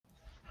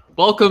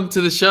Welcome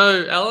to the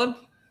show, Alan.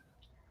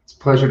 It's a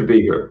pleasure to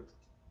be here.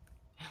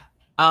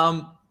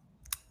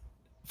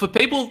 For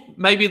people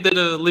maybe that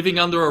are living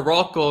under a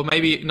rock or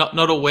maybe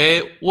not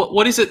aware,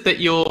 what is it that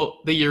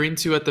you're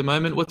into at the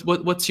moment?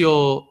 What's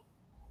your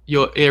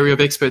area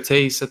of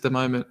expertise at the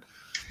moment?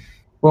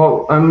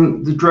 Well,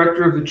 I'm the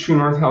director of the True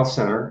North Health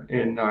Center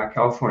in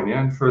California,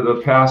 and for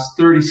the past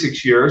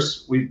 36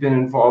 years, we've been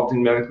involved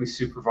in medically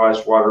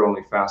supervised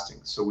water-only fasting.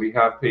 So we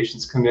have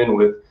patients come in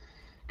with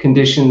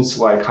conditions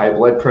like high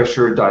blood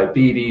pressure,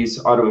 diabetes,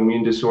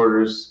 autoimmune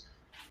disorders,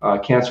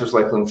 cancers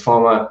like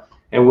lymphoma,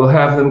 and we'll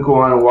have them go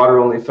on a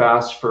water-only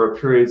fast for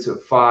periods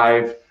of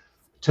 5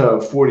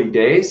 to 40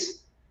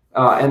 days.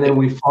 And then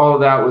we follow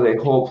that with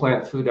a whole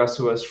plant food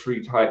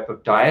SOS-free type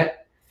of diet.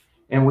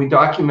 And we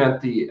document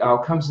the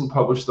outcomes and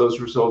publish those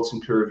results in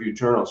peer-reviewed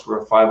journals.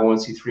 We're a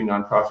 501c3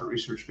 nonprofit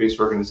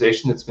research-based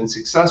organization that's been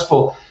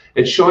successful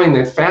at showing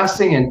that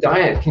fasting and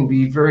diet can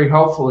be very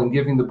helpful in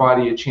giving the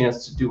body a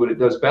chance to do what it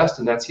does best,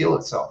 and that's heal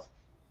itself.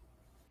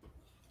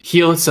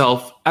 Heal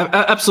itself.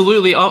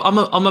 Absolutely.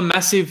 I'm a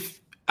massive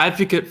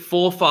advocate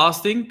for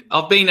fasting.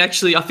 I've been I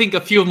think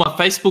a few of my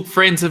Facebook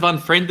friends have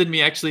unfriended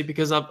me actually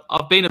because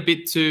I've been a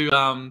bit too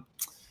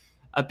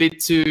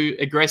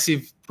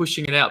aggressive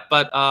pushing it out.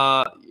 But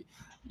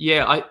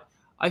yeah,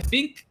 I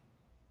think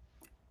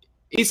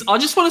I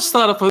just want to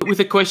start off with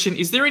a question.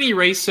 Is there any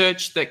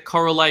research that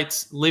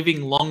correlates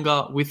living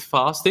longer with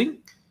fasting?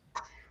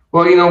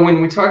 Well, when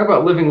we talk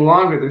about living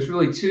longer, there's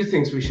really two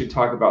things we should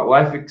talk about: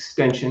 life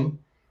extension,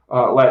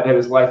 that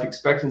is life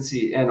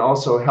expectancy, and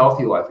also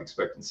healthy life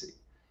expectancy.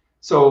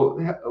 So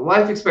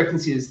life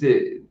expectancy is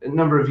the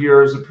number of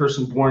years a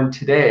person born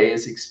today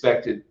is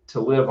expected to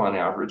live on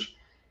average.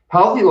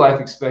 Healthy life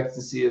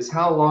expectancy is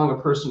how long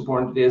a person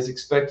born today is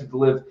expected to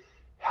live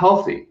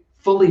healthy,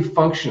 fully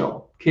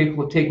functional,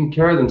 capable of taking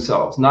care of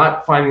themselves,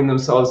 not finding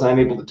themselves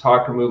unable to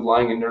talk or move,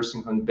 lying in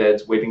nursing home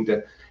beds, waiting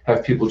to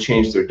have people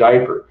change their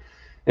diaper.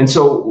 And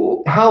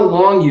so how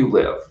long you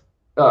live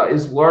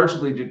is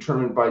largely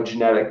determined by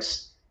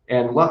genetics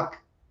and luck.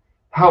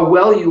 How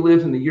well you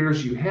live in the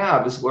years you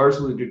have is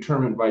largely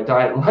determined by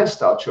diet and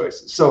lifestyle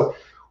choices. So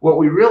what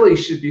we really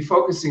should be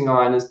focusing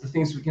on is the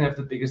things we can have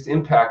the biggest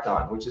impact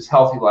on, which is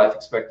healthy life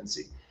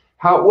expectancy.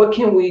 What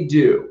can we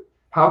do?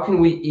 How can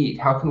we eat?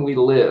 How can we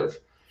live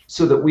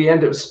so that we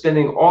end up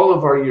spending all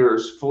of our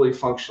years fully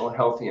functional,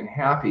 healthy, and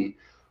happy,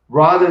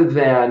 rather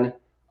than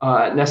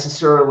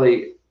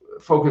necessarily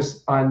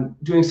focus on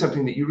doing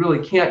something that you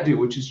really can't do,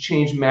 which is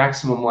change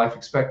maximum life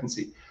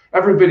expectancy.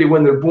 Everybody,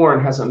 when they're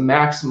born, has a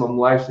maximum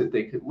life that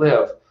they could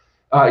live.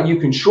 You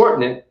can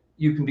shorten it,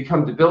 you can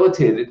become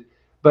debilitated,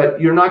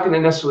 but you're not going to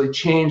necessarily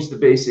change the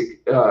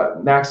basic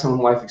maximum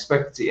life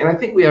expectancy. And I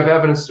think we have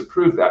evidence to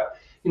prove that.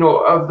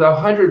 Of the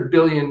 100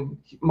 billion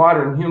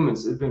modern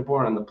humans that have been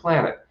born on the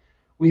planet,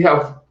 we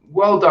have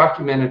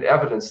well-documented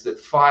evidence that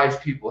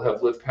 5 people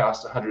have lived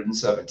past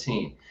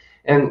 117.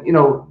 And,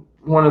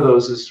 one of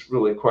those is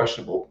really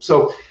questionable.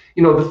 So,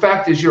 the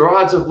fact is your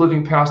odds of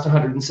living past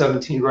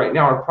 117 right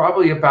now are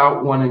probably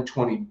about 1 in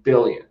 20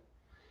 billion.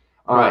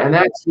 And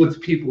that's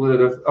with people that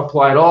have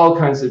applied all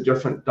kinds of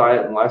different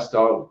diet and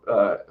lifestyle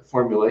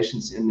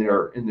formulations in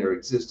their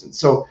existence.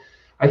 So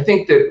I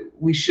think that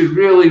we should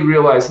really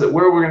realize that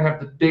where we're going to have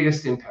the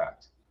biggest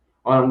impact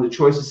on the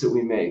choices that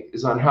we make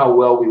is on how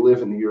well we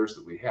live in the years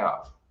that we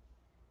have.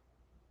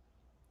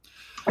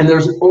 And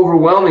there's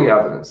overwhelming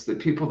evidence that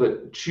people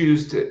that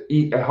choose to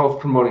eat a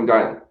health-promoting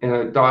diet and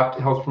adopt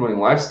a health-promoting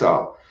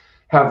lifestyle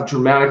have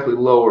dramatically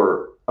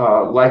lower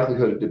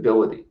likelihood of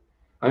debility.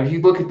 If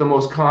you look at the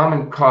most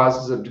common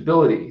causes of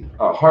debility,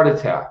 heart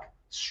attack,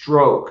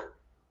 stroke,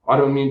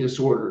 autoimmune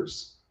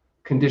disorders,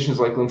 conditions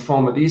like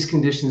lymphoma, these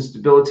conditions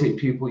debilitate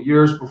people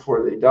years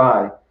before they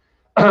die,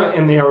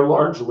 and they are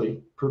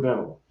largely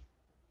preventable.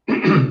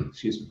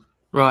 Excuse me.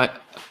 Right.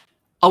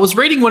 I was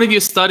reading one of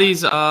your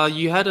studies.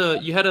 You had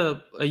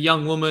a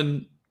young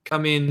woman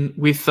come in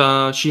with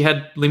she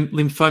had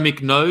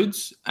lymphomic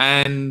nodes,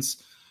 and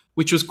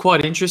which was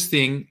quite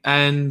interesting.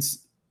 And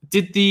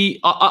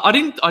I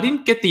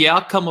didn't get the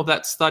outcome of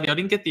that study. I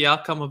didn't get the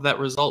outcome of that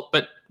result.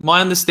 But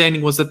my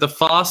understanding was that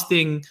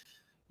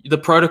the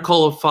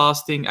protocol of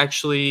fasting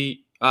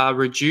actually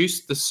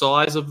reduced the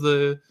size of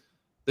the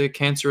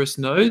cancerous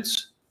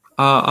nodes.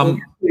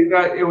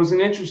 It was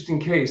an interesting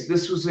case.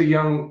 This was a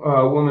young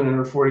woman in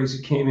her 40s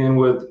who came in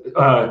with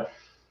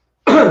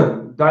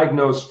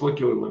diagnosed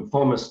follicular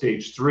lymphoma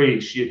stage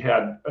 3. She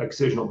had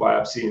excisional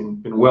biopsy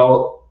and been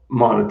well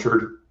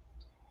monitored,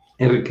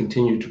 and it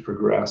continued to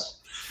progress.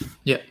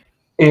 Yeah.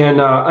 And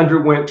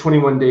underwent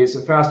 21 days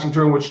of fasting,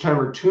 during which time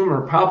her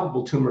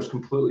palpable tumors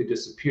completely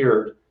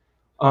disappeared.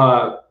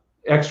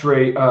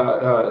 X-ray,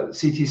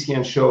 CT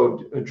scan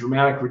showed a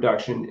dramatic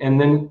reduction,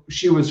 and then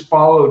she was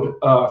followed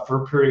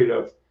for a period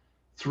of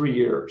 3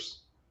 years,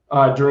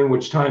 during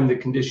which time the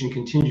condition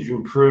continued to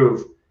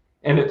improve,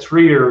 and at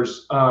 3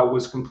 years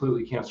was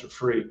completely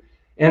cancer-free.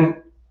 And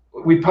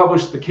we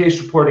published the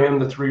case report and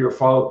the 3-year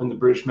follow-up in the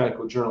British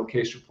Medical Journal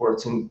case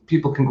reports, and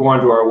people can go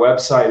onto our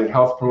website at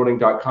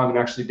healthpromoting.com and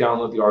actually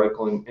download the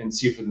article and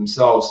see for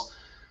themselves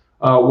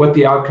what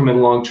the outcome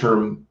and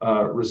long-term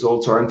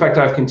results are. In fact,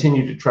 I've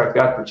continued to track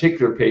that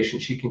particular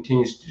patient. She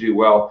continues to do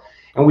well.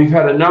 And we've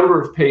had a number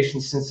of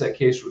patients since that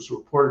case was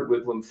reported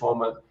with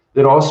lymphoma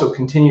that also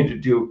continue to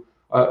do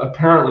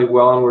apparently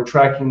well, and we're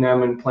tracking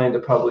them and plan to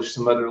publish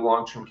some other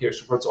long-term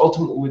case reports.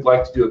 Ultimately, we'd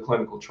like to do a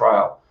clinical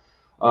trial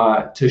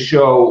to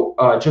show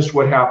just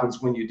what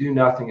happens when you do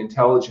nothing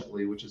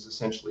intelligently, which is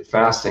essentially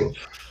fasting,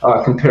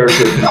 compared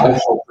to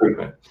conventional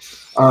treatment.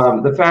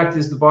 The fact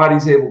is the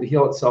body's able to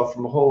heal itself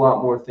from a whole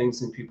lot more things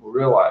than people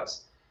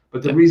realize.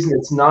 But the reason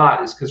it's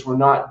not is because we're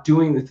not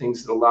doing the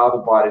things that allow the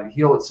body to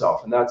heal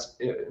itself, and that's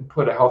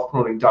put a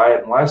health-promoting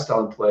diet and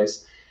lifestyle in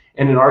place.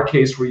 And in our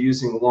case, we're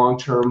using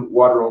long-term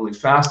water-only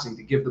fasting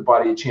to give the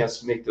body a chance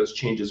to make those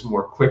changes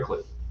more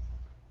quickly.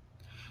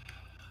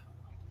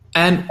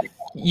 And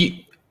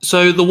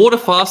so the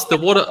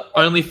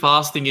water-only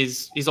fasting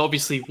is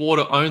obviously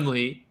water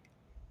only,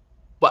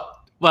 but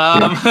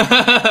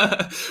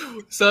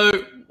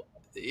so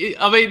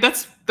I mean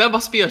that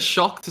must be a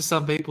shock to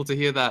some people to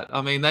hear that.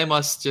 I mean, they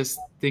must just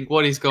think,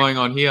 what is going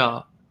on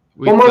here?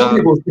 Well, most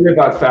people hear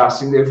about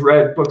fasting. They've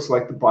read books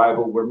like the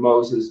Bible where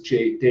Moses,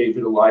 David,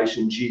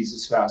 Elijah, and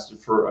Jesus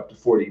fasted for up to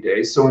 40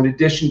 days. So in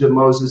addition to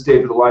Moses,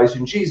 David, Elijah,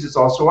 and Jesus,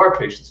 also our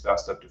patients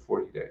fast up to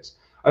 40 days.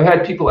 I've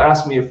had people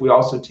ask me if we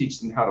also teach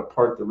them how to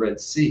part the Red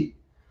Sea.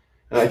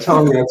 And I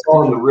tell them that's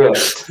all in the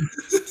wrist.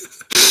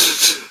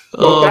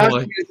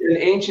 Fasting is an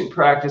ancient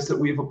practice that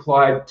we've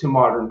applied to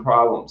modern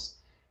problems.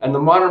 And the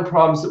modern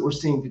problems that we're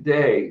seeing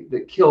today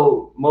that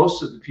kill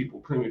most of the people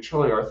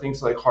prematurely are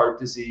things like heart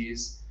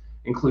disease,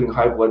 including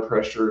high blood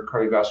pressure,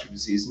 cardiovascular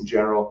disease in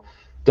general,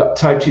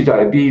 type 2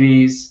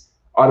 diabetes,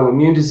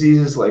 autoimmune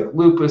diseases like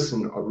lupus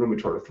and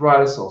rheumatoid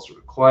arthritis,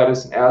 ulcerative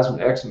colitis, and asthma,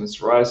 eczema, and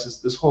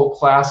psoriasis, this whole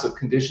class of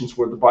conditions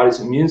where the body's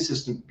immune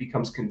system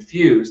becomes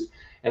confused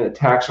and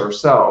attacks our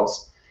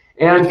cells,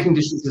 and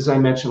conditions, as I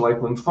mentioned, like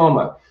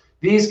lymphoma.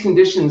 These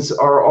conditions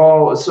are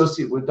all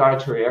associated with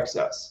dietary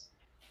excess.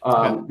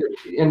 And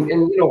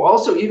you know,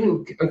 also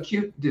even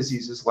acute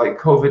diseases like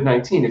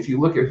COVID-19. If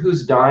you look at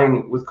who's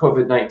dying with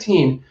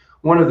COVID-19,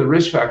 one of the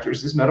risk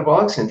factors is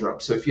metabolic syndrome.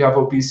 So if you have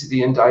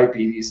obesity and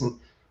diabetes and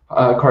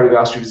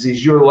cardiovascular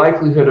disease, your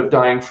likelihood of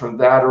dying from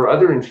that or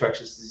other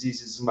infectious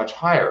diseases is much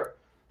higher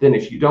than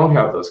if you don't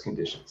have those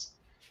conditions.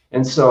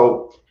 And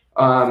so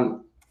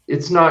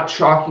it's not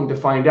shocking to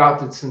find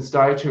out that since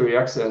dietary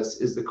excess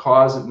is the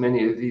cause of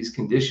many of these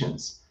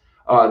conditions,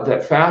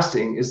 that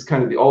fasting is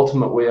kind of the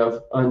ultimate way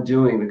of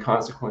undoing the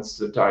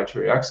consequences of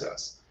dietary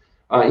excess.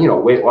 You know,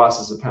 weight loss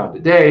is a pound a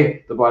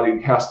day. The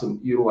body has to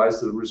utilize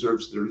the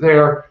reserves that are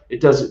there. It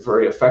does it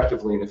very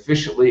effectively and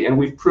efficiently. And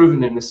we've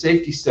proven in a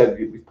safety study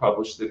that we've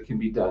published that it can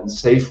be done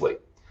safely.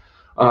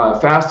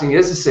 Fasting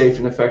is a safe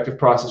and effective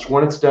process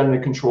when it's done in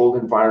a controlled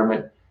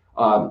environment,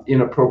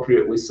 in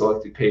appropriately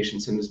selected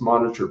patients, and is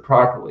monitored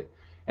properly.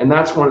 And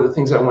that's one of the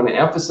things I want to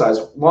emphasize.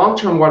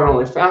 Long-term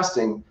water-only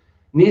fasting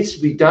needs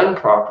to be done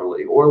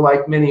properly, or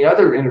like many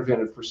other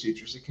interventive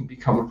procedures, it can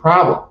become a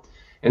problem.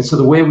 And so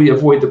the way we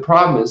avoid the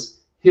problem is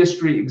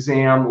history,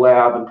 exam,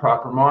 lab, and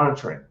proper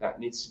monitoring. That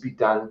needs to be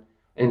done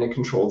in a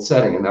controlled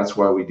setting, and that's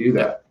why we do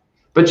that.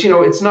 But you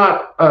know, it's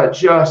not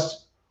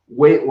just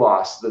weight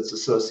loss that's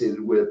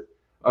associated with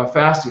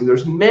fasting.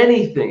 There's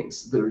many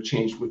things that are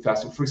changed with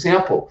fasting. For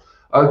example,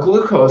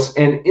 glucose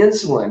and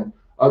insulin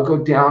go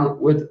down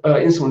with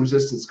insulin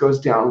resistance goes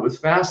down with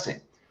fasting.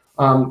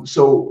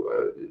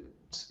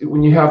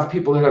 When you have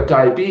people that have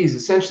diabetes,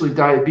 essentially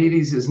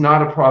diabetes is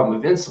not a problem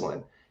of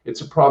insulin. It's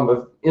a problem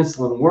of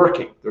insulin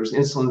working. There's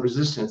insulin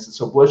resistance, and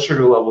so blood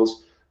sugar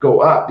levels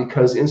go up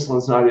because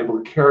insulin's not able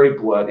to carry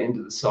blood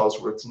into the cells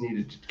where it's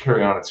needed to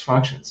carry on its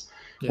functions.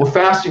 Yeah. Well,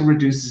 fasting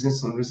reduces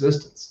insulin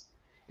resistance,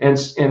 and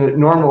it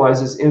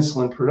normalizes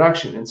insulin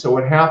production. And so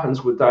what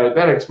happens with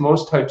diabetics,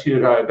 most type 2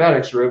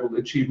 diabetics are able to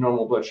achieve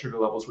normal blood sugar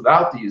levels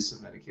without the use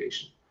of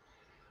medication.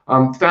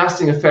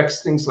 Fasting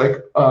affects things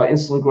like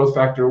insulin growth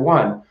factor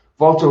 1.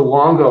 Walter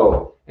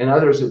Longo and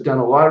others have done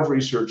a lot of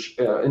research,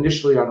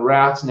 initially on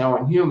rats, now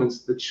on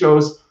humans, that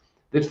shows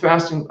that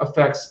fasting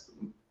affects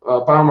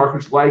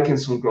biomarkers like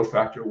insulin growth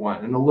factor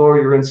 1. And the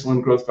lower your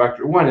insulin growth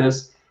factor 1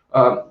 is,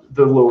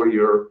 the lower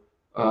your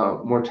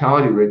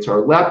mortality rates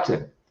are.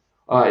 Leptin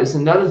is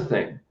another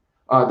thing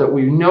that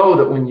we know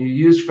that when you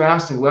use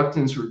fasting,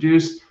 leptin is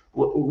reduced.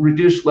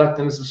 Reduced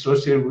leptin is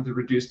associated with the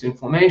reduced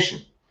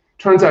inflammation.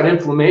 Turns out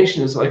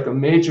inflammation is like a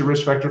major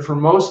risk factor for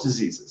most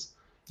diseases.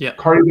 Yeah.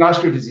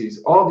 Cardiovascular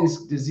disease, all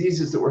these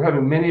diseases that we're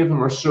having, many of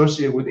them are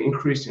associated with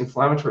increased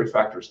inflammatory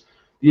factors.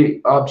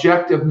 The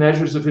objective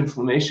measures of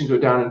inflammation go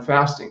down in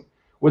fasting,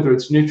 whether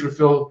it's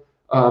neutrophil,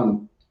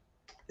 whether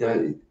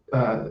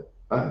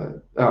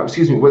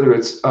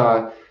it's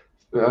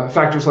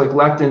factors like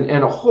leptin,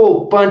 and a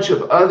whole bunch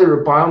of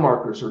other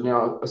biomarkers are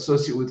now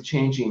associated with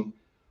changing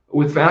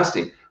with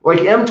fasting, like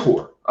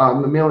mTOR, the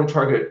mammalian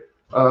target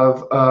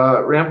of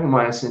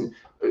rapamycin,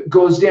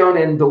 goes down,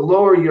 and the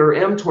lower your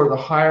mTOR, the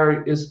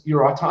higher is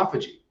your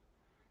autophagy.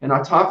 And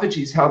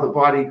autophagy is how the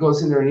body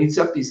goes in there and eats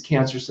up these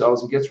cancer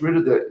cells and gets rid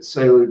of the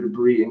cellular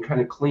debris and kind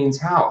of cleans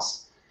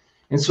house.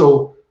 And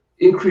so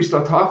increased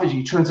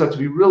autophagy turns out to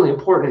be really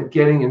important at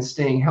getting and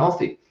staying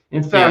healthy.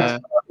 In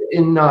fact,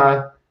 in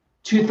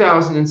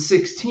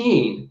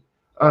 2016,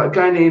 a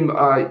guy named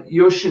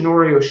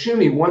Yoshinori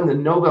Oshumi won the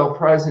Nobel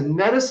Prize in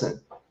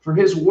Medicine for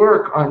his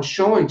work on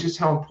showing just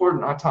how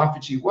important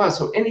autophagy was.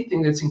 So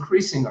anything that's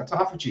increasing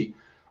autophagy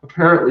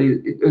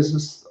apparently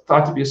is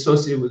thought to be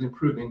associated with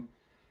improving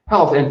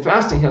health. And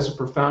fasting has a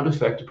profound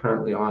effect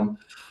apparently on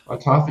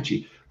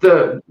autophagy.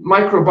 The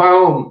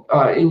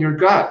microbiome in your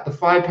gut, the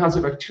 5 pounds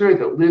of bacteria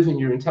that live in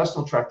your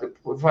intestinal tract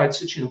that provide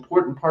such an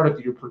important part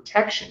of your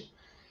protection,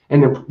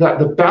 and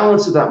the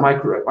balance of that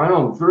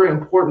microbiome, very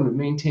important in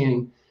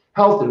maintaining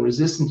health and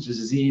resistance to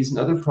disease and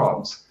other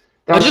problems.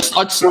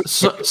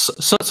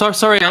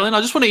 Sorry, Alan.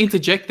 I just want to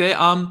interject there.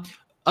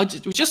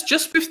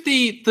 Just with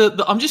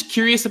the I'm just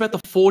curious about the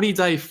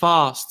 40-day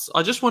fasts.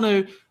 I just want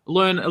to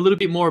learn a little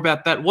bit more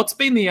about that. What's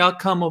been the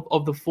outcome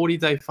of the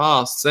 40-day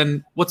fasts,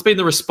 and what's been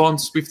the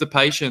response with the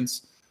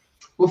patients?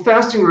 Well,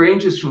 fasting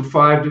ranges from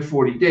 5 to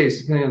 40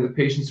 days, depending on the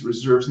patient's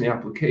reserves and the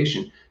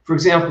application. For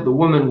example, the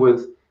woman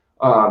with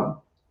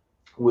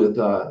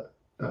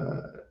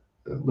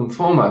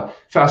lymphoma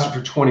fasted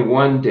for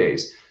 21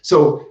 days.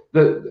 So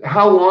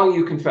how long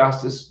you can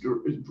fast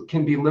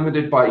can be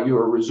limited by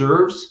your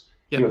reserves.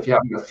 Yep. You know, if you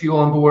have enough fuel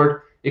on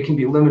board, it can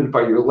be limited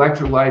by your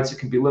electrolytes. It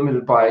can be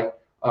limited by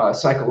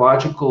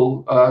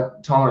psychological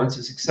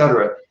tolerances,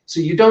 etc. So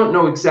you don't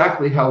know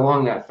exactly how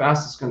long that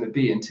fast is going to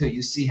be until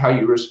you see how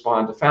you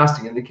respond to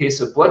fasting. In the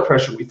case of blood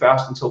pressure, we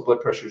fast until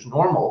blood pressure is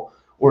normal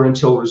or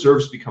until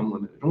reserves become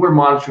limited. And we're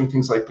monitoring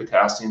things like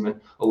potassium and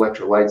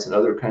electrolytes and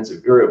other kinds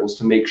of variables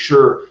to make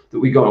sure that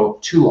we go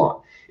too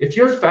long. If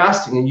you're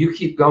fasting and you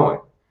keep going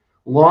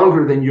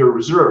longer than your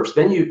reserves,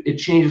 then it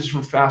changes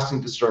from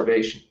fasting to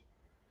starvation.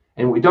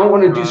 And we don't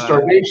want to do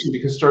starvation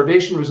because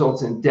starvation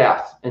results in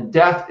death. And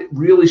death, it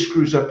really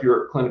screws up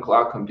your clinical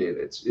outcome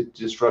data. It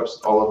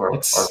disrupts all of our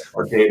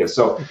data.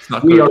 So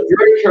we are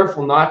very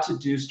careful not to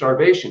do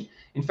starvation.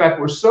 In fact,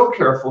 we're so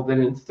careful that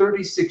in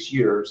 36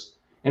 years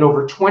and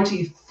over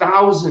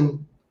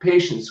 20,000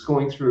 patients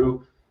going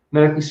through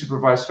medically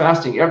supervised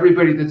fasting,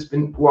 everybody that's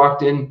been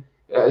walked in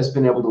has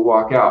been able to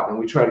walk out. And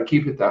we try to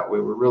keep it that way.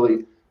 We're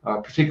really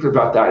particular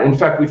about that. In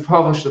fact, we've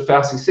published a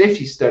fasting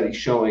safety study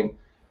showing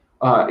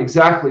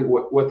exactly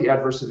what the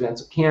adverse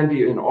events can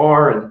be and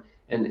are,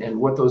 and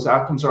what those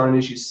outcomes are. And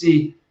as you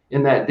see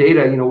in that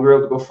data, you know, we were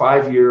able to go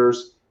 5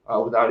 years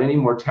without any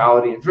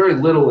mortality and very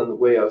little in the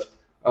way of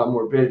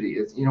morbidity.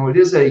 It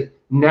is a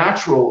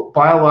natural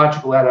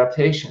biological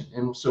adaptation,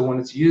 and so when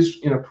it's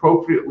used in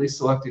appropriately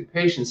selected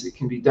patients, it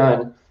can be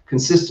done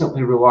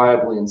consistently,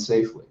 reliably, and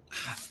safely.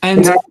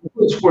 And that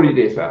includes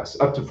 40-day fasts,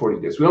 up to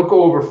 40 days. We don't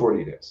go over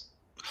 40 days.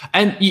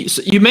 And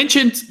you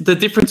mentioned the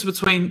difference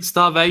between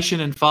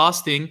starvation and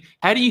fasting.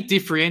 How do you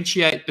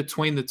differentiate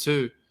between the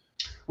two?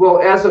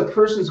 Well, as a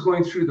person's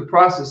going through the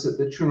process at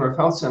the True North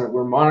Health Center,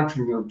 we're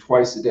monitoring them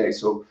twice a day.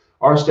 So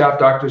our staff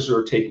doctors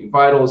are taking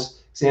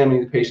vitals,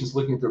 examining the patients,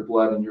 looking at their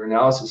blood and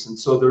urinalysis. And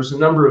so there's a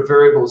number of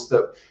variables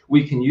that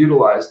we can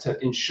utilize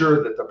to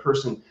ensure that the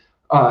person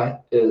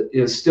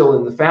is still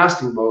in the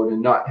fasting mode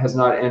and has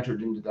not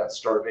entered into that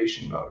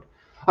starvation mode.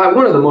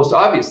 One of the most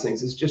obvious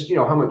things is just,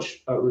 how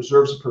much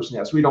reserves a person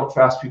has. We don't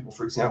fast people,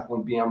 for example,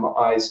 when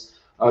BMIs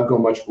go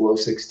much below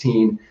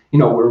 16.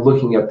 We're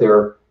looking at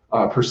their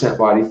percent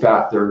body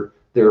fat, their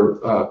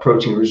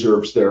protein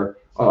reserves, their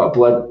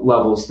blood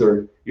levels,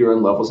 their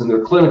urine levels, and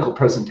their clinical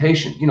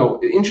presentation.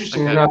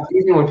 Interestingly enough,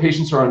 even when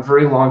patients are on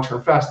very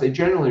long-term fast, they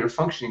generally are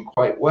functioning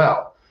quite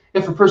well.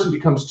 If a person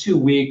becomes too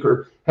weak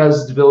or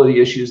has debility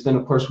issues, then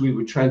of course we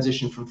would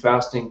transition from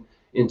fasting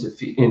into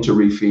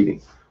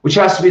refeeding, which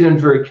has to be done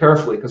very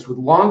carefully, because with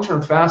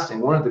long-term fasting,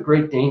 one of the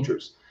great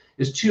dangers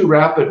is too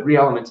rapid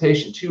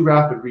realimentation, too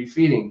rapid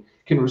refeeding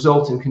can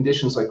result in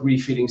conditions like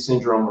refeeding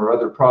syndrome or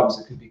other problems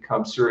that could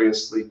become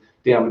seriously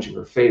damaging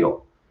or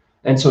fatal.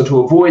 And so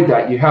to avoid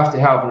that, you have to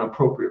have an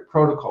appropriate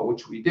protocol,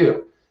 which we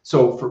do.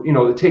 So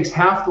it takes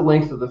half the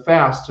length of the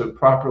fast to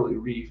properly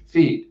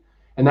refeed.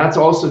 And that's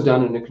also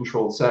done in a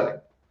controlled setting.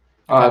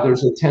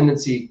 There's a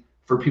tendency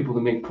for people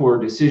to make poor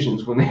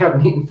decisions when they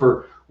haven't eaten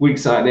for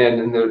weeks on end,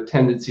 and the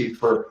tendency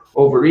for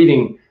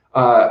overeating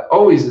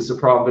always is a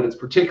problem, but it's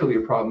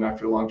particularly a problem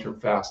after long-term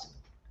fasting.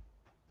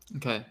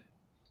 Okay.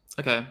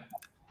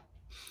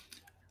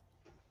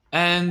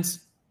 And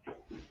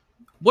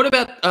what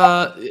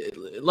about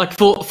like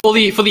for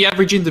the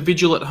average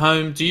individual at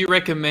home? Do you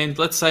recommend,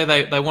 let's say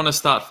they want to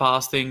start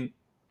fasting?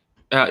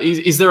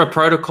 Is there a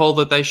protocol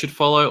that they should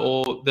follow,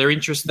 or they're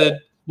interested?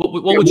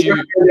 What would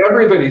you?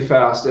 Everybody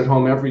fast at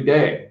home every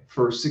day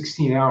for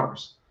 16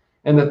 hours,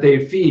 and that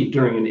they feed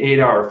during an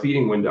 8-hour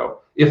feeding window.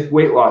 If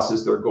weight loss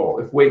is their goal,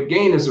 if weight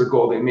gain is their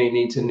goal, they may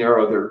need to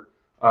narrow their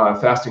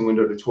fasting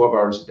window to 12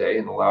 hours a day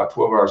and allow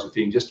 12 hours of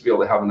feeding just to be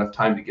able to have enough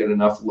time to get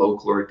enough low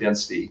caloric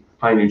density,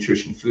 high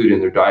nutrition food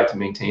in their diet to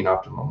maintain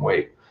optimum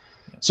weight.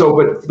 So,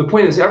 but the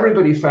point is,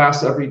 everybody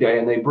fasts every day,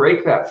 and they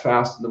break that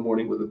fast in the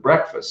morning with a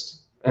breakfast.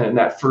 And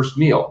that first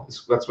meal,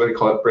 that's why they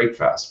call it break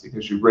fast,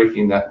 because you're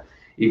breaking that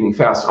evening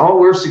fast. All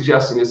we're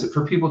suggesting is that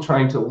for people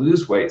trying to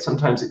lose weight,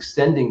 sometimes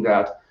extending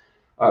that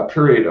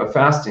period of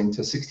fasting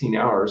to 16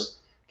 hours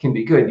can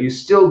be good. You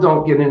still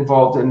don't get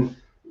involved in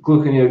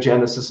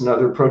gluconeogenesis and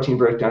other protein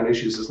breakdown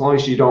issues as long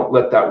as you don't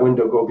let that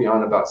window go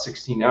beyond about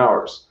 16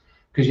 hours,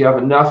 because you have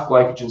enough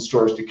glycogen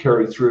stores to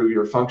carry through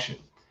your function.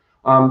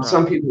 Right.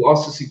 Some people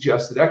also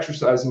suggest that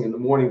exercising in the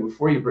morning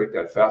before you break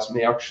that fast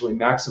may actually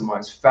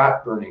maximize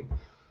fat burning.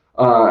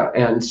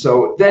 And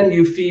so then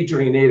you feed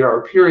during an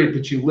 8-hour period,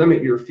 but you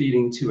limit your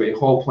feeding to a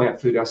whole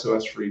plant food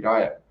SOS-free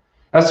diet.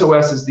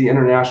 SOS is the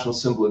international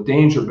symbol of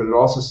danger, but it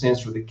also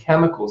stands for the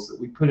chemicals that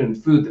we put in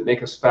food that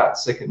make us fat,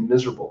 sick, and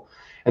miserable.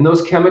 And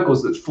those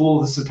chemicals that fool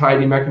the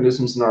satiety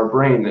mechanisms in our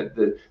brain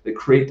that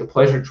create the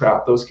pleasure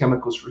trap, those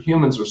chemicals for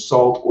humans are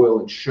salt, oil,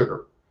 and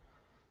sugar.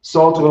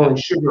 Salt, oil, and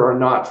sugar are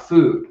not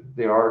food.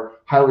 They are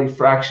highly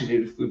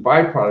fractionated food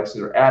byproducts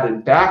that are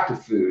added back to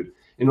food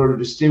in order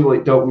to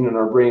stimulate dopamine in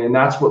our brain. And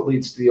that's what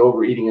leads to the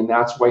overeating. And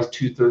that's why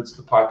 2/3 of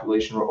the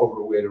population are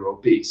overweight or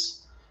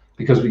obese,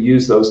 because we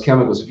use those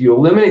chemicals. If you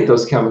eliminate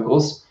those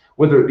chemicals,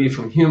 whether it be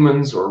from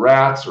humans or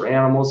rats or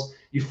animals,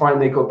 you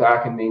find they go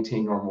back and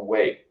maintain normal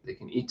weight. They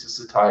can eat to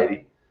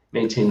satiety,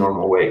 maintain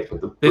normal weight.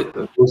 But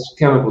those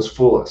chemicals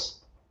fool us.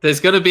 There's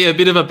going to be a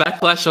bit of a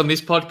backlash on this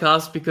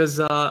podcast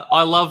because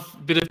I love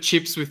a bit of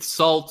chips with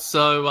salt.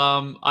 So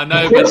I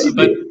know. Of course you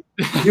do.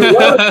 You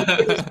love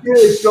it.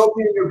 It's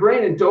dopamine in your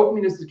brain, and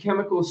dopamine is the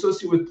chemical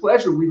associated with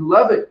pleasure. We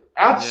love it.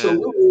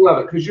 Absolutely love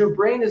it, because your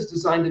brain is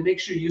designed to make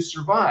sure you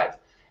survive.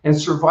 And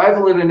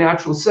survival in a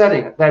natural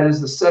setting, that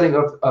is the setting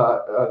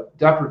of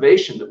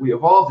deprivation that we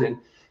evolved in,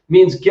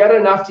 means get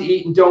enough to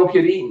eat and don't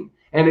get eaten.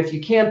 And if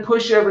you can't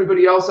push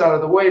everybody else out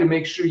of the way to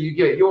make sure you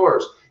get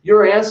yours,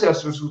 your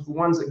ancestors were the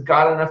ones that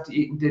got enough to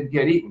eat and didn't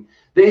get eaten.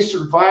 They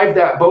survived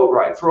that boat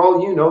ride. For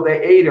all you know,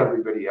 they ate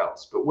everybody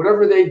else. But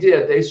whatever they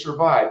did, they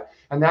survived.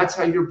 And that's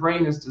how your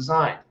brain is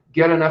designed.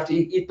 Get enough to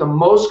eat the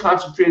most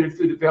concentrated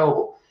food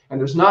available. And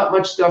there's not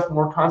much stuff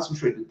more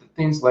concentrated than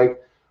things like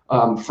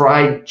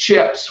fried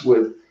chips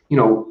with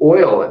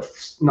oil at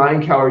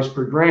 9 calories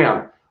per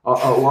gram,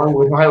 along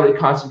with highly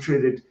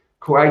concentrated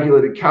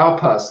coagulated cow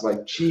pus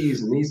like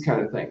cheese and these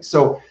kind of things.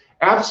 So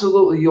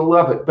absolutely, you'll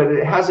love it, but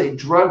it has a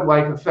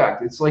drug-like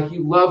effect. It's like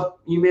you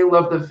may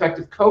love the effect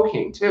of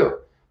cocaine too,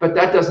 but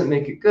that doesn't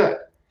make it good.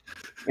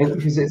 And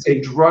because it's a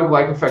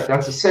drug-like effect,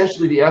 that's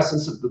essentially the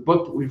essence of the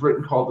book that we've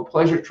written called The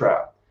Pleasure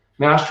Trap,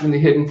 Mastering the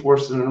Hidden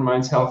Force that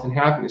Undermines Health and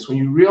Happiness. When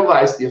you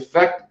realize the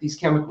effect that these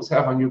chemicals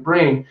have on your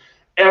brain,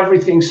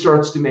 everything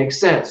starts to make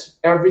sense.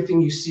 Everything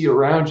you see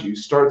around you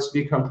starts to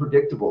become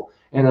predictable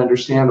and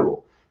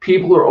understandable.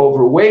 People are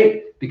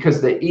overweight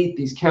because they eat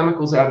these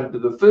chemicals added to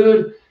the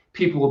food.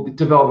 People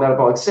develop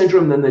metabolic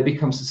syndrome, then they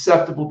become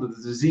susceptible to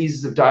the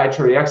diseases of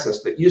dietary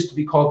excess that used to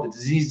be called the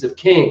disease of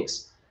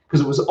kings,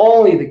 because it was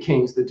only the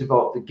kings that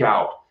developed the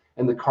gout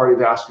and the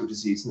cardiovascular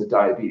disease and the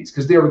diabetes,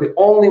 because they were the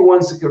only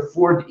ones that could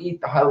afford to eat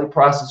the highly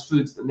processed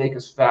foods that make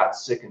us fat,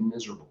 sick, and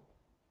miserable.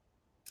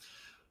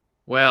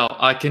 Wow,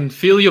 I can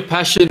feel your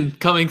passion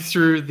coming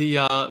through the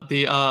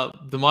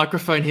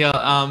microphone here.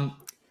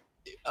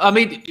 I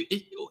mean,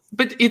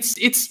 but this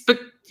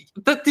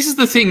is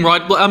the thing,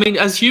 right? I mean,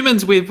 as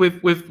humans,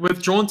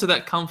 we've drawn to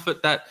that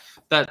comfort,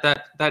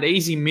 that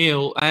easy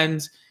meal,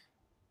 and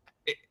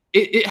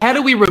how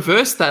do we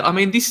reverse that? I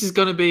mean, this is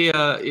going to be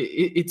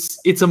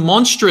it's a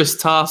monstrous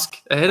task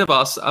ahead of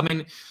us. I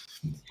mean,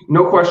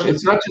 no question.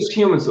 It's not just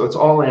humans, though. It's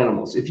all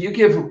animals. If you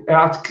give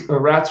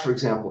rats, for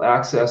example,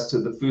 access to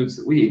the foods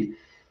that we eat,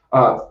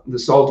 the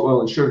salt, oil,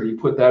 and sugar, you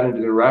put that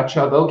into their rat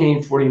chow, they'll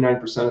gain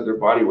 49% of their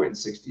body weight in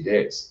 60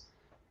 days.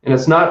 And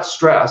it's not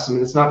stress. I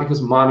mean, it's not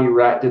because mommy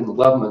rat didn't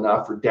love them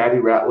enough or daddy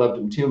rat loved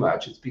them too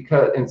much.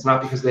 It's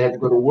not because they had to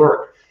go to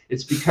work.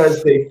 It's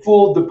because they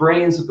fooled the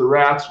brains of the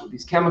rats with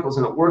these chemicals,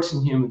 and it works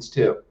in humans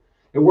too.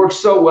 It works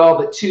so well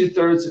that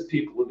 2/3 of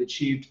people have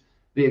achieved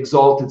the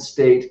exalted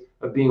state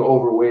of being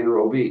overweight or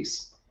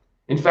obese.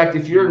 In fact,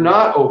 if you're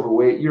not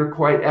overweight, you're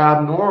quite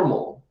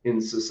abnormal in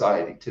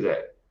society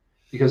today,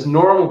 because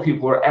normal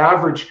people or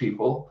average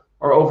people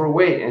are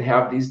overweight and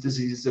have these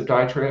diseases of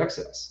dietary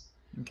excess.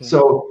 Okay.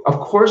 So of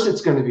course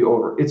it's going to be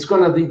over. It's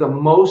going to be the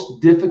most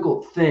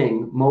difficult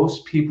thing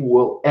most people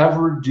will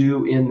ever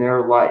do in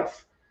their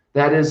life.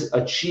 That is,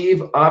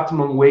 achieve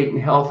optimum weight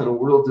and health in a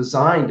world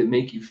designed to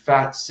make you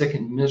fat, sick,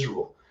 and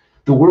miserable.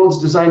 The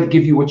world's designed to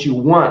give you what you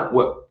want,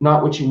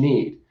 not what you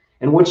need.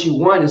 And what you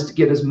want is to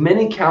get as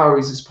many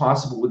calories as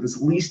possible with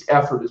as least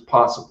effort as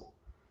possible.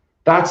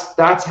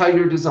 That's how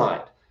you're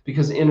designed.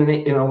 Because in an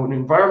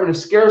environment of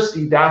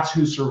scarcity, that's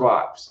who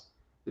survives.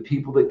 The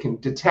people that can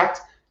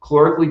detect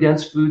calorically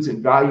dense foods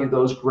and value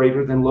those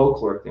greater than low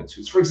caloric dense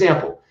foods. For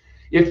example,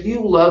 if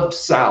you loved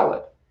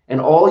salad and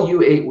all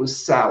you ate was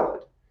salad,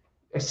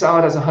 a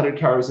salad has 100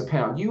 calories a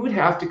pound, you would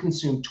have to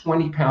consume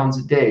 20 pounds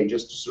a day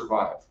just to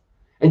survive.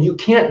 And you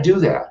can't do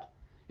that.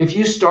 If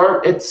you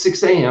start at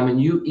 6 a.m.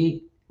 and you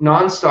eat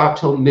nonstop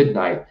till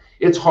midnight,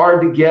 it's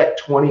hard to get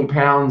 20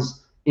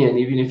 pounds in,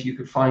 even if you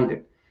could find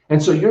it.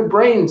 And so your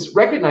brain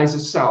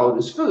recognizes salad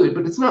as food,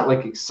 but it's not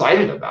like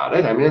excited about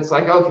it. I mean, it's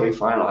like, okay,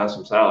 fine, I'll have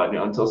some salad,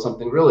 until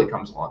something really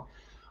comes along.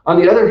 On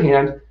the other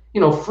hand,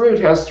 Fruit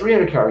has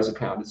 300 calories a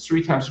pound. It's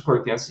 3 times the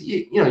caloric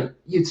density.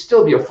 You'd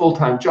still be a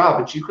full-time job,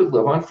 but you could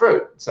live on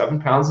fruit. 7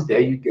 pounds a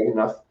day, you'd get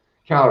enough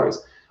calories.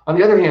 On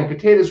the other hand,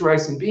 potatoes,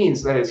 rice, and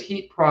beans, that is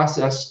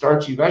heat-processed,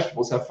 starchy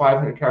vegetables, have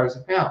 500 calories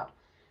a pound.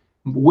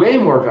 Way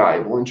more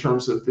valuable in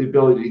terms of the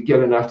ability to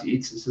get enough to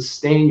eat to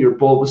sustain your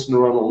bulbous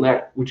neuronal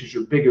net, which is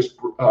your biggest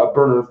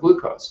burner of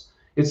glucose.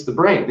 It's the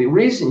brain. The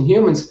reason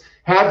humans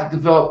had to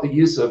develop the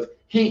use of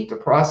heat to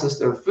process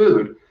their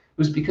food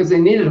was because they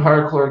needed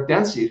higher caloric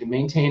density to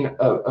maintain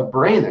a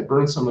brain that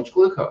burns so much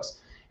glucose.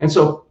 And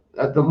so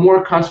the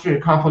more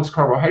concentrated complex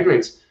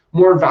carbohydrates,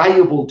 more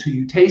valuable to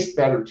you, taste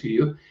better to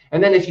you.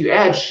 And then if you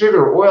add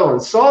sugar, oil,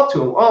 and salt to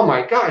them, oh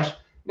my gosh,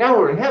 now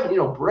we're in heaven.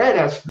 Bread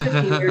has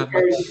 1,500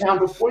 calories a pound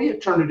before you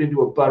turn it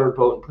into a butter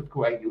boat and put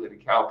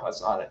coagulated cow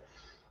pus on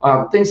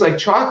it. Things like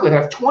chocolate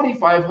have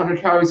 2,500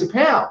 calories a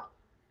pound.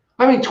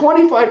 I mean,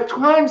 25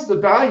 times the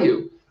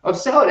value of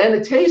salad, and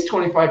it tastes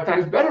 25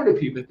 times better to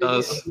people. It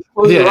does.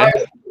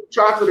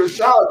 Chocolate or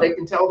salad, they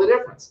can tell the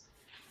difference.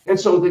 And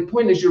so the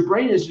point is, your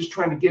brain is just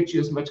trying to get you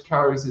as much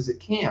calories as it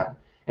can.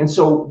 And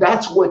so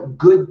that's what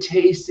good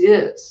taste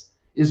is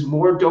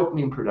more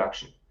dopamine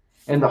production.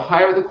 And the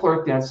higher the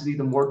caloric density,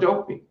 the more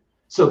dopamine.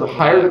 So the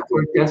higher the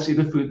caloric density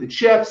of the food, the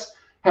chips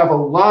have a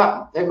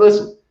lot. And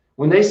listen,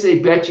 when they say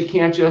bet you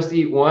can't just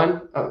eat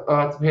one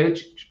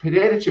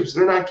potato chips,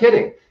 they're not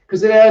kidding,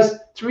 because it has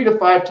 3 to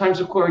 5 times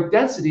the caloric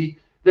density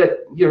that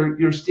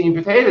your steamed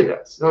potato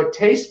does. So it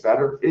tastes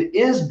better. It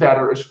is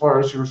better as far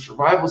as your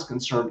survival is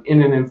concerned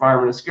in an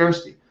environment of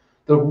scarcity.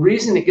 The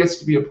reason it gets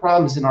to be a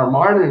problem is in our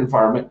modern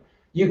environment,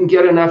 you can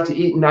get enough to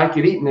eat and not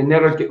get eaten and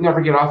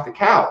never get off the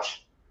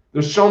couch.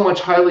 There's so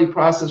much highly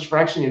processed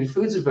fractionated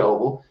foods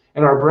available,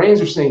 and our brains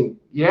are saying,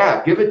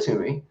 yeah, give it to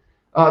me,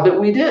 that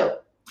we do.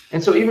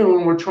 And so even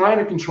when we're trying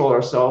to control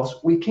ourselves,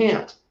 we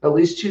can't. At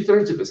least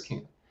 2/3 of us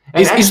can't.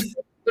 And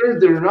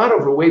third, they're not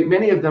overweight.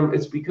 Many of them,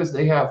 it's because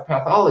they have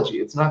pathology.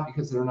 It's not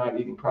because they're not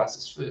eating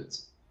processed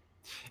foods.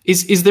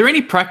 Is there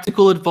any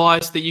practical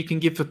advice that you can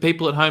give for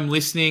people at home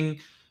listening?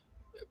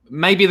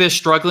 Maybe they're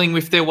struggling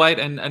with their weight,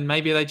 and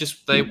maybe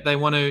they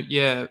want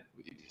to,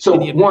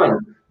 So one,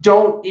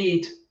 don't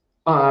eat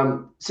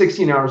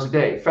 16 hours a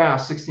day.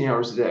 Fast 16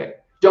 hours a day.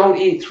 Don't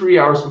eat 3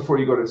 hours before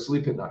you go to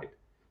sleep at night.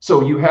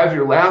 So you have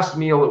your last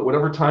meal at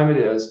whatever time it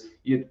is.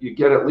 You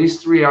get at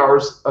least 3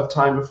 hours of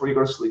time before you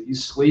go to sleep. You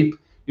sleep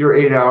your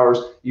 8 hours.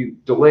 You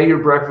delay your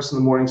breakfast in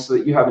the morning so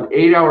that you have an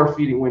 8-hour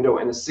feeding window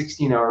and a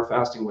 16-hour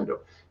fasting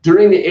window.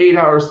 During the 8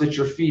 hours that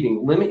you're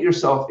feeding, limit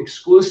yourself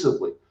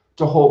exclusively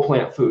to whole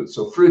plant foods.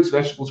 So fruits,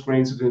 vegetables,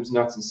 grains, legumes,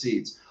 nuts, and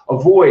seeds.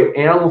 Avoid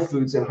animal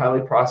foods and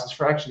highly processed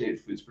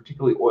fractionated foods,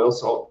 particularly oil,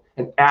 salt,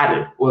 and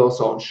added oil,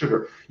 salt, and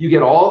sugar. You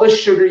get all the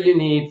sugar you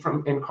need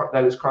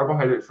that is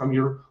carbohydrate from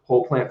your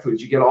whole plant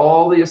foods. You get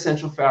all the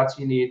essential fats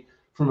you need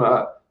from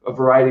a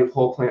variety of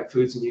whole plant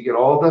foods, and you get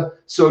all the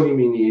sodium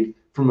you need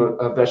from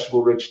a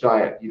vegetable-rich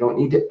diet. You don't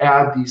need to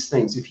add these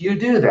things. If you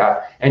do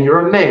that, and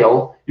you're a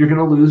male, you're going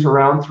to lose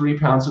around 3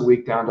 pounds a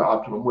week down to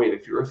optimum weight.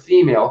 If you're a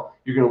female,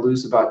 you're going to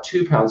lose about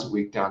 2 pounds a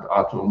week down to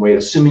optimum weight,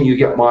 assuming you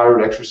get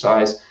moderate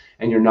exercise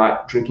and you're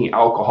not drinking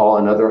alcohol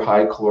and other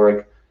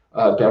high-caloric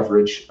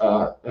beverage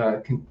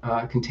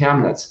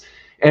contaminants.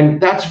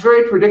 And that's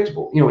very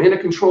predictable. In a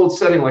controlled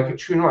setting like at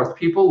True North,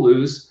 people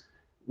lose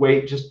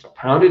weight just a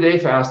pound a day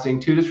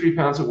fasting, 2 to 3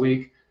 pounds a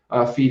week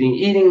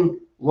eating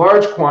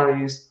large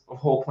quantities of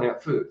whole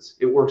plant foods.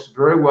 It works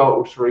very well. It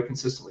works very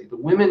consistently. The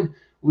women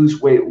lose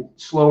weight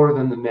slower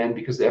than the men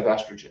because they have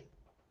estrogen.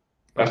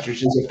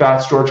 Estrogen is a fat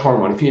storage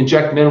hormone. If you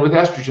inject men with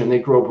estrogen, they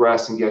grow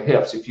breasts and get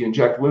hips. If you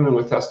inject women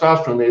with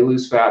testosterone, they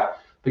lose fat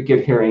but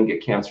get hearing,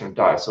 get cancer, and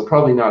die. So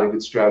probably not a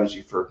good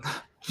strategy for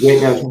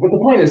weight management. But the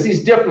point is,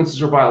 these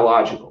differences are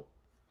biological,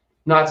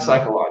 not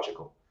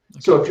psychological.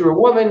 So if you're a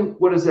woman,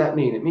 what does that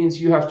mean? It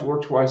means you have to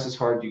work twice as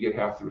hard, you get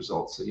half the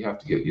results. So you have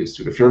to get used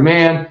to it. If you're a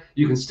man,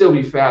 you can still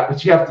be fat,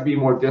 but you have to be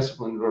more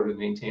disciplined in order to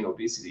maintain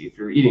obesity. If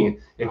you're eating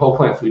a whole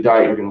plant food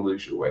diet, you're going to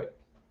lose your weight.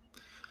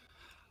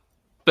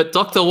 But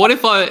doctor, what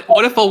if I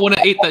want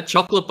to eat that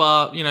chocolate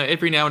bar,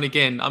 every now and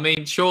again? I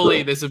mean,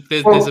 surely there's a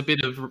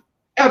bit of.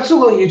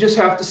 Absolutely. You just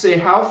have to say,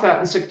 how fat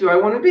and sick do I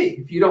want to be?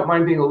 If you don't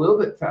mind being a little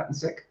bit fat and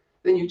sick,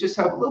 then you just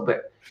have a little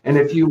bit. And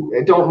if you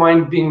don't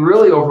mind being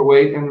really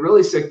overweight and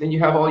really sick, then you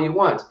have all you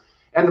want.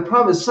 And the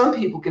problem is some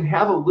people can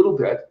have a little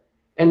bit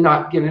and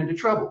not get into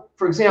trouble.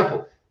 For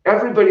example,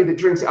 everybody that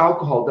drinks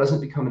alcohol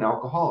doesn't become an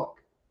alcoholic.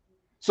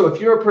 So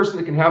if you're a person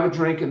that can have a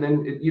drink and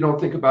then you don't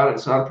think about it,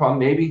 it's not a problem.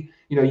 Maybe,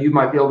 you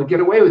might be able to get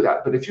away with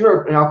that. But if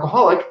you're an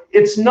alcoholic,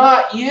 it's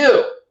not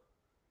you.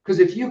 Because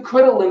if you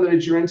could have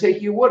limited your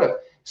intake, you would have.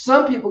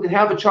 Some people can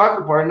have a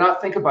chocolate bar and not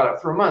think about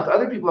it for a month.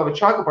 Other people have a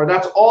chocolate bar.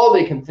 That's all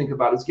they can think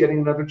about is getting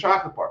another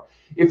chocolate bar.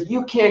 If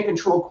you can't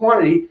control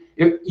quantity,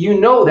 you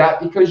know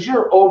that because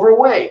you're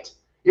overweight.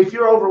 If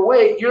you're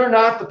overweight, you're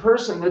not the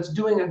person that's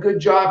doing a good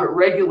job at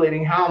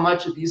regulating how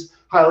much of these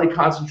highly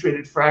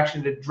concentrated,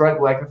 fractionated,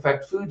 drug-like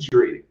effect foods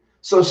you're eating.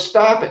 So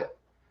stop it.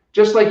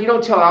 Just like you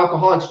don't tell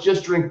alcoholics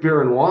just drink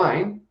beer and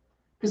wine,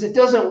 because it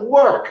doesn't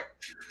work.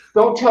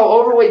 Don't tell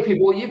overweight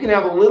people, you can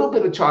have a little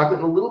bit of chocolate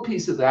and a little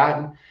piece of that.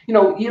 And, you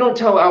know, you don't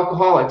tell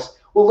alcoholics,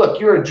 well, look,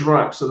 you're a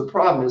drunk. So the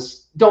problem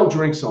is don't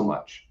drink so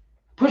much.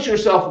 Push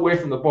yourself away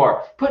from the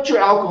bar. Put your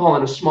alcohol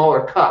in a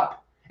smaller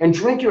cup and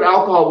drink your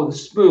alcohol with a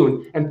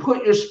spoon and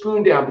put your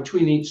spoon down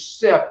between each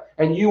sip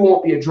and you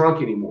won't be a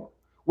drunk anymore.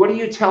 What do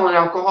you tell an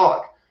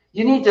alcoholic?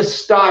 You need to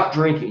stop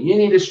drinking. You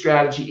need a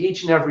strategy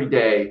each and every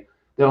day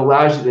that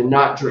allows you to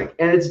not drink.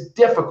 And it's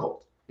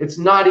difficult. It's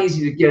not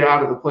easy to get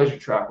out of the pleasure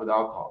trap with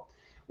alcohol.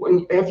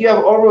 If you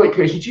have overweight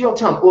patients, you don't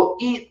tell them, well,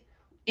 eat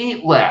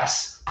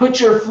less. Put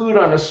your food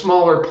on a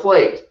smaller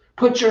plate.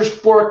 Put your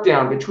fork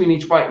down between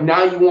each bite.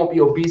 Now you won't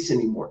be obese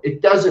anymore.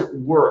 It doesn't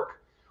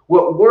work.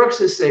 What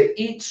works is say,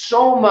 eat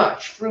so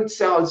much fruit,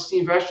 salad,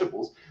 steamed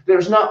vegetables,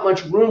 there's not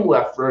much room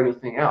left for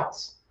anything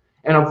else.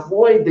 And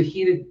avoid the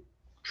heated,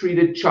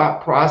 treated,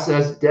 chopped,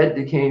 processed, dead,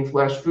 decaying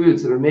flesh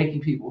foods that are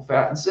making people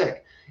fat and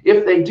sick.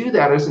 If they do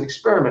that as an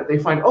experiment, they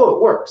find, oh,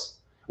 it works.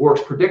 It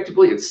works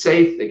predictably. It's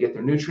safe. They get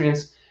their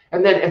nutrients.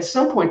 And then at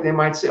some point they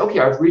might say, okay,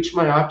 I've reached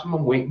my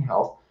optimum weight and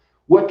health.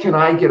 What can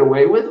I get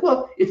away with?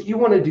 Well, if you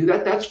want to do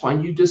that, that's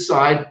fine. You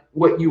decide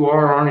what you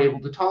are or aren't able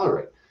to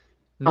tolerate.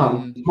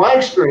 My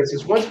experience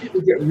is once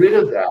people get rid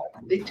of that,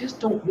 they just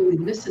don't really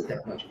miss it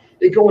that much.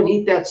 They go and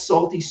eat that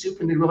salty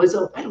soup and they realize,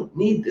 oh, I don't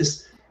need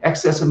this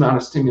excess amount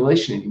of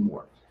stimulation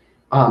anymore.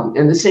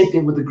 And the same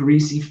thing with the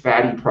greasy,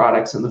 fatty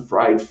products and the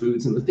fried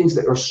foods and the things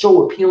that are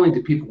so appealing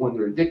to people when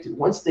they're addicted.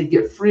 Once they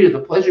get free of the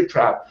pleasure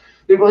trap,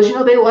 they realize, you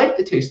know, they like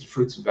the taste of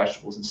fruits and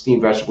vegetables and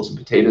steamed vegetables and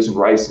potatoes and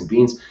rice and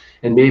beans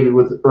and maybe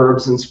with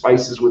herbs and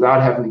spices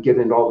without having to get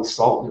into all the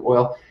salt and the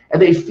oil.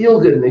 And they feel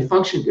good and they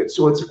function good.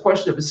 So it's a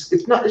question of, it's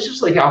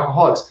just like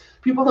alcoholics.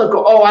 People don't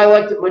go, oh, I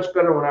liked it much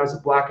better when I was a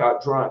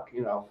blackout drunk,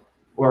 you know,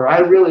 or I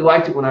really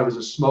liked it when I was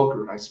a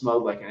smoker and I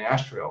smelled like an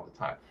ashtray all the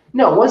time.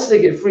 No, once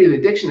they get free of the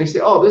addiction, they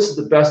say, oh, this is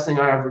the best thing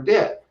I ever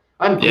did.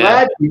 I'm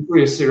glad to be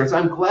free of cigarettes.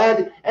 I'm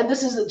glad. And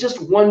this isn't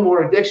just one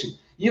more addiction.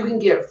 You can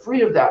get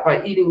free of that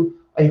by eating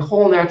a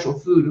whole natural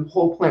food,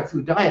 whole plant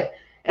food diet,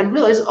 and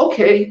realize,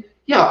 okay,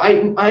 yeah,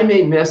 I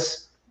may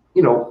miss,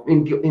 you know,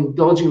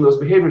 indulging in those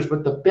behaviors,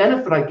 but the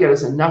benefit I get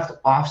is enough to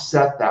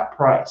offset that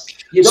price.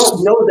 You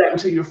don't know that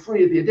until you're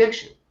free of the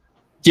addiction.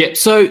 Yeah.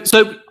 So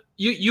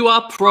you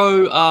are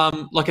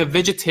pro like a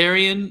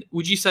vegetarian?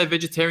 Would you say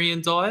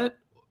vegetarian diet?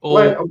 Or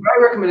what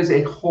I recommend is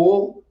a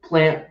whole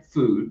plant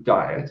food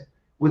diet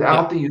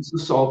without the use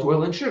of salt,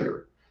 oil, and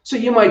sugar. So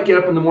you might get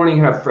up in the morning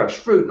and have fresh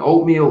fruit and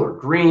oatmeal or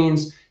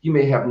greens. You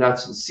may have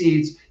nuts and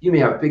seeds. You may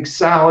have big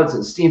salads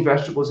and steamed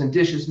vegetables and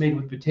dishes made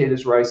with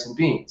potatoes, rice, and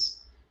beans.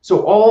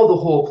 So all the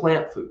whole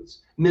plant foods,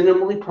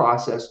 minimally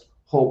processed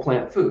whole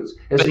plant foods.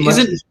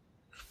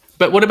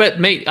 But what about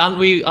meat? Aren't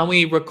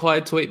we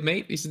required to eat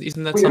meat? Isn't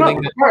that something? You're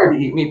not required to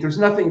eat meat. There's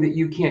nothing that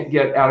you can't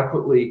get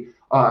adequately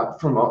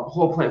from a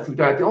whole plant food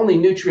diet. The only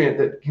nutrient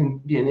that can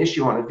be an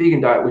issue on a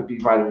vegan diet would be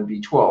vitamin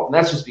B12. And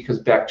that's just because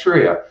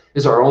bacteria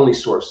is our only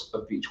source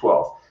of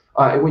B12.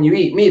 When you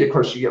eat meat, of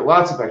course, you get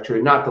lots of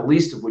bacteria, not the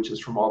least of which is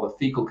from all the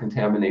fecal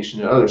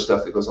contamination and other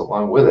stuff that goes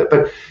along with it.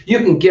 But you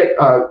can get,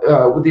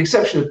 with the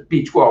exception of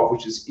B12,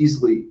 which is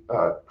easily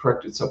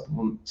corrected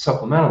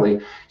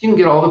supplementally, you can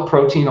get all the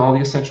protein, all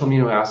the essential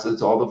amino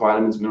acids, all the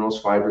vitamins,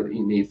 minerals, fiber that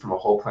you need from a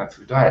whole plant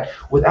food diet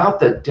without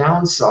the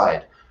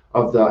downside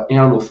of the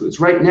animal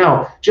foods. Right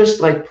now, just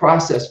like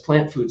processed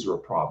plant foods are a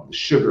problem, the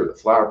sugar, the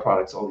flour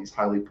products, all these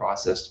highly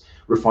processed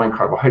refined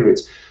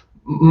carbohydrates,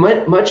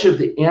 much of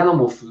the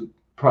animal food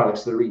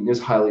products that are eaten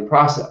is highly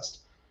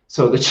processed.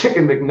 So the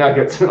chicken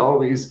McNuggets and all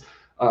these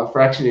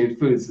fractionated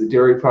foods, the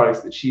dairy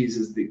products, the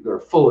cheeses, they're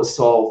full of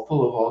salt,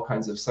 full of all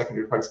kinds of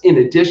secondary products, in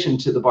addition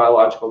to the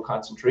biological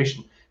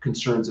concentration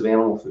concerns of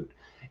animal food.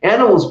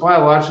 Animals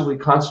biologically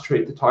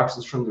concentrate the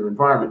toxins from their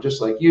environment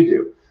just like you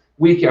do,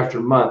 week after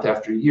month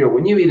after year.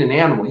 When you eat an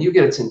animal, you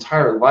get its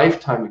entire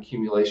lifetime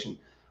accumulation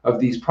of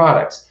these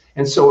products.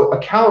 And so a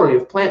calorie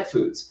of plant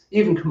foods,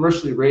 even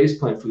commercially raised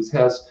plant foods,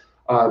 has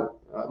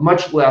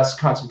much less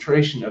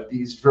concentration of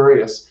these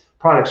various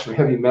products, from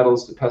heavy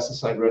metals to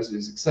pesticide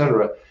residues,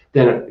 etc.,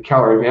 than a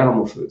calorie of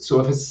animal food. So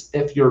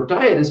if your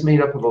diet is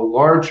made up of a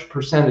large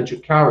percentage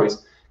of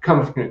calories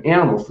coming from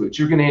animal foods,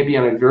 you're going to be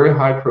on a very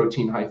high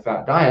protein, high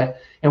fat diet,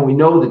 and we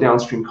know the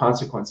downstream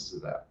consequences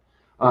of that.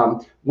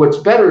 What's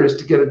better is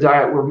to get a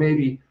diet where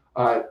maybe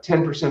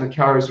 10% of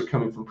calories are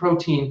coming from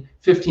protein,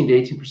 15 to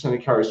 18%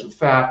 of calories from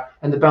fat,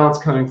 and the balance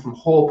coming from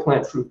whole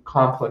plant food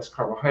complex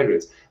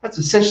carbohydrates. That's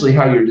essentially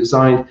how you're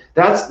designed.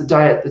 That's the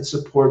diet that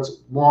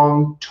supports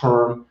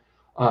long-term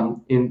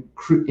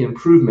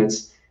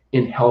improvements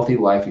in healthy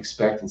life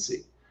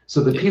expectancy.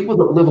 So the people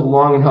that live a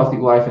long and healthy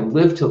life and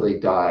live till they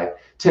die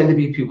tend to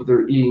be people that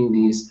are eating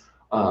these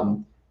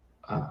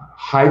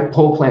high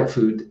whole plant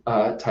food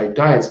type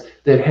diets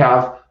that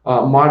have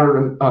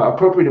moderate,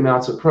 appropriate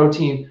amounts of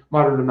protein,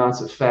 moderate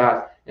amounts of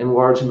fat, and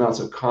large amounts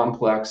of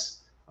complex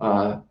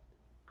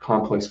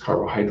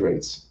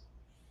carbohydrates.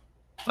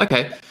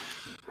 Okay,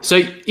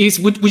 so is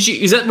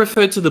that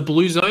referred to the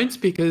blue zones?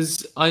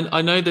 Because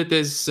I know that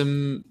there's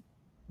some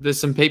there's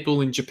some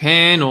people in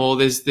Japan, or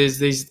there's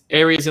these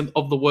areas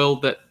of the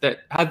world that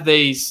have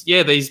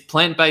these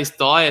plant-based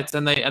diets,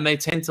 and they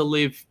tend to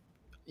live,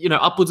 you know,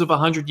 upwards of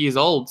 100 years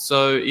old.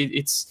 So it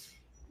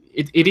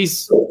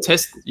is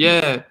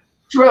yeah.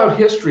 Throughout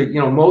history, you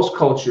know, most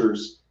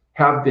cultures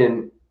have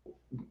been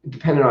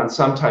dependent on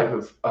some type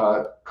of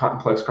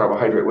complex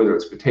carbohydrate, whether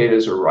it's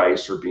potatoes or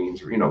rice or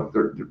beans, or, you know,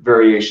 there are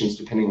variations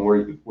depending on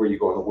where you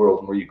go in the world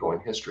and where you go in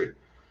history.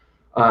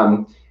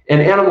 And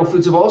animal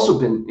foods have also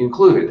been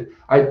included.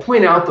 I'd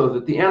point out, though,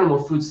 that the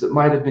animal foods that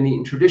might have been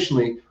eaten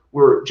traditionally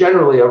were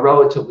generally a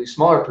relatively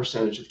smaller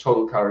percentage of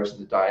total calories in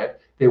the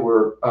diet. They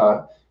were,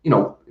 you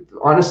know,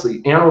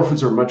 honestly, animal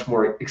foods are much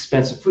more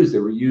expensive foods. They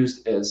were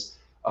used as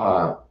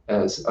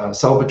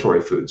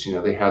celebratory foods. You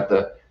know, they had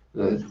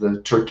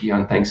the turkey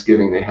on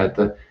Thanksgiving. They had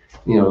the,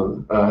 you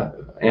know,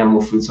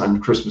 animal foods on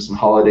Christmas and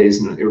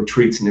holidays, and they were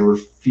treats, and they were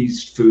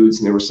feast foods,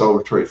 and they were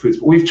celebratory foods.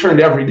 But we've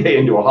turned every day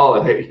into a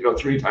holiday, you know,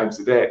 3 times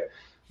a day.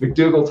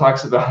 McDougall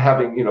talks about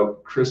having, you know,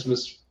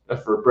 Christmas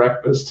for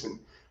breakfast and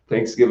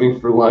Thanksgiving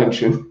for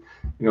lunch and,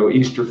 you know,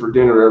 Easter for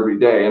dinner every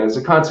day. And as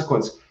a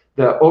consequence,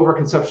 the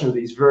overconsumption of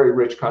these very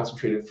rich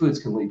concentrated foods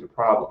can lead to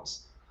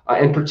problems.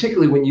 And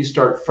particularly when you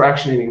start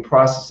fractionating and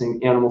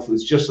processing animal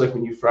foods, just like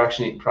when you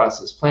fractionate and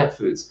process plant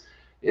foods,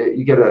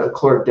 you get a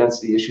caloric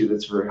density issue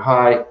that's very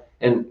high.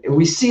 And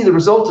we see the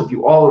result of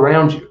you all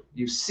around you.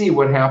 You see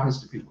what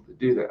happens to people that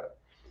do that.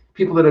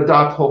 People that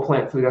adopt whole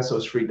plant food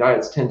SOS-free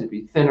diets tend to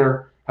be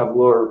thinner, have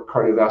lower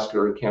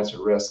cardiovascular and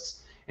cancer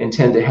risks, and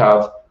tend to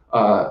have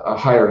a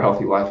higher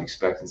healthy life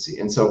expectancy.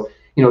 And so,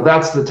 you know,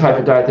 that's the type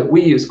of diet that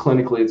we use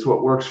clinically. It's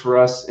what works for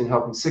us in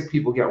helping sick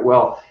people get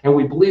well. And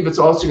we believe it's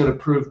also going to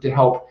prove to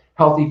help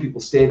healthy people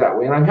stay that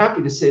way. And I'm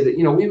happy to say that,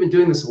 you know, we've been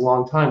doing this a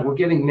long time. We're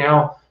getting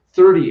now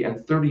 30 and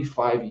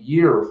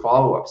 35-year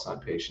follow-ups on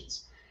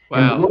patients.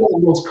 Wow. And one of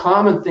the most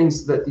common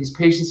things that these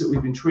patients that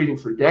we've been treating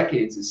for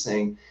decades is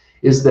saying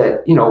is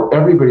that, you know,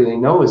 everybody they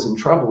know is in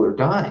trouble or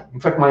dying. In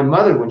fact, my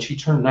mother, when she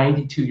turned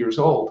 92 years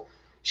old,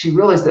 she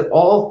realized that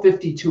all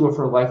 52 of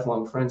her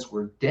lifelong friends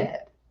were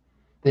dead.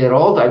 They had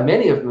all died.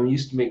 Many of them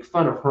used to make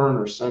fun of her and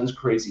her son's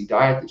crazy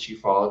diet that she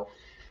followed.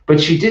 But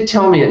she did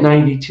tell me at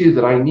 92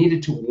 that I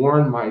needed to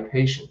warn my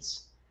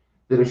patients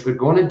that if they're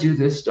going to do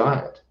this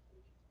diet,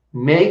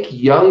 make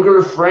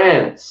younger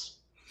friends.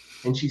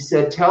 And she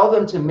said, tell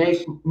them to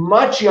make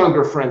much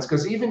younger friends,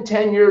 because even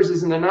 10 years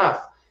isn't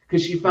enough.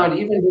 Because she found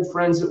even her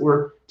friends that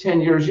were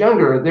 10 years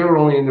younger, they were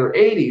only in their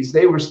 80s,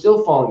 they were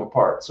still falling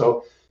apart.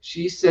 So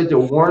she said to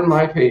warn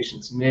my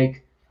patients,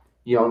 make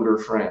younger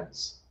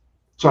friends.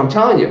 So I'm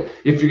telling you,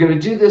 if you're going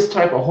to do this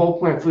type of whole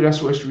plant food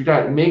SOS-free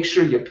diet, make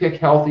sure you pick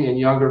healthy and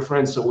younger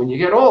friends. So when you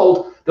get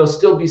old, there'll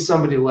still be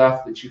somebody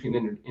left that you can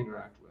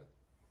interact with.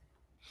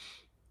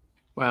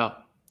 Wow.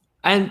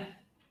 And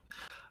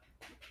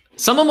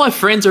some of my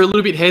friends are a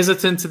little bit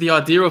hesitant to the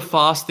idea of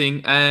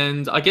fasting,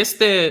 and I guess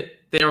their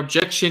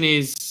objection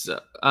is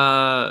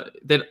that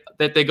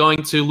they're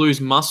going to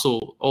lose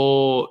muscle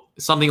or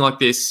something like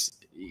this.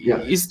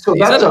 Yeah, so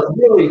that's a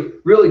really,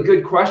 really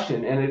good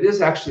question, and it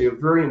is actually a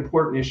very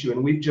important issue.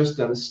 And we've just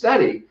done a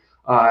study,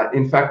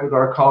 in fact, with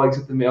our colleagues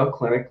at the Mayo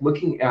Clinic,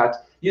 looking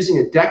at using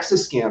a DEXA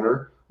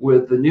scanner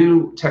with the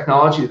new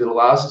technology that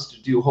allows us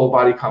to do whole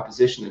body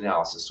composition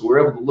analysis. So we're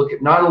able to look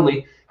at not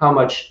only how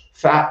much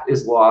fat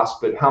is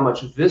lost, but how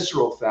much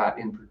visceral fat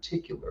in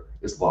particular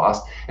is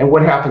lost, and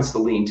what happens to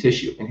lean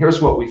tissue. And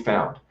here's what we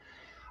found.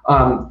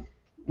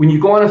 When you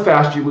go on a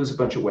fast, you lose a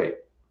bunch of weight.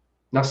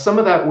 Now, some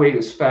of that weight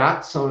is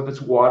fat, some of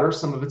it's water,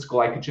 some of it's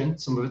glycogen,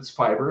 some of it's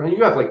fiber, and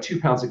you have like 2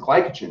 pounds of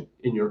glycogen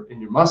in your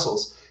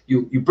muscles.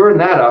 You burn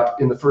that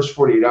up in the first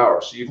 48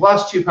 hours. So you've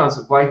lost 2 pounds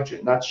of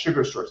glycogen, that's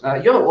sugar storage. Now,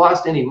 you haven't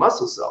lost any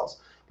muscle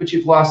cells, but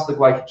you've lost the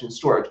glycogen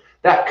storage.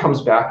 That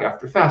comes back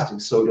after fasting.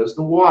 So does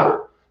the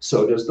water,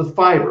 so does the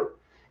fiber.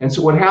 And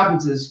so what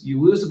happens is you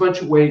lose a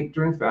bunch of weight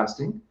during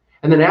fasting,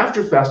 and then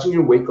after fasting,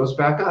 your weight goes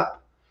back up.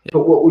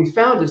 But what we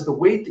found is the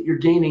weight that you're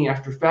gaining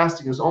after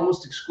fasting is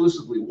almost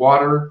exclusively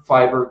water,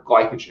 fiber,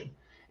 glycogen,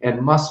 and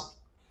muscle.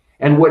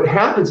 And what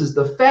happens is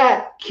the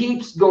fat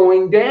keeps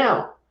going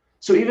down.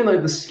 So even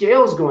though the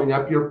scale is going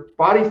up, your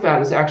body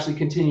fat is actually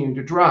continuing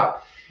to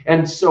drop.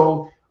 And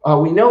so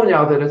we know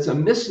now that it's a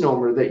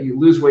misnomer that you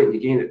lose weight and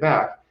you gain it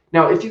back.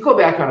 Now, if you go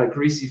back on a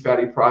greasy,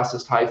 fatty,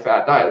 processed,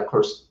 high-fat diet, of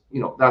course,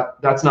 you know,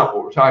 that's not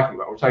what we're talking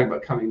about. We're talking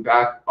about coming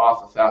back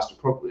off of fast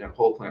appropriately on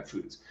whole plant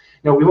foods.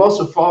 Now, we've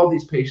also followed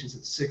these patients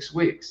at 6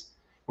 weeks,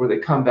 where they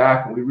come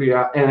back and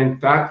and in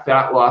fact,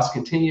 fat loss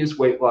continues,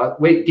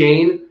 weight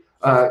gain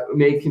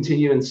may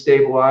continue and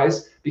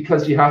stabilize,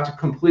 because you have to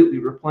completely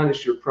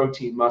replenish your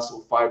protein,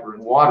 muscle, fiber,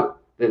 and water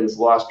that is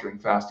lost during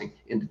fasting.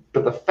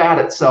 But the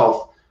fat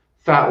itself,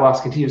 fat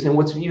loss continues. And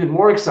what's even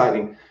more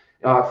exciting,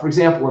 for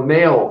example, a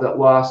male that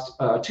lost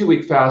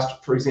 2-week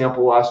fast, for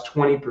example, lost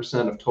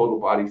 20% of total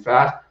body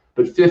fat,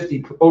 but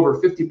over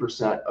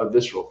 50% of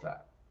visceral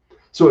fat.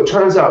 So it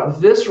turns out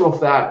visceral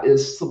fat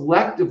is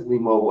selectively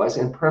mobilized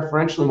and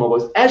preferentially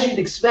mobilized, as you'd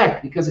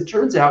expect, because it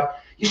turns out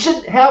you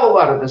shouldn't have a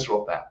lot of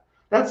visceral fat.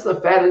 That's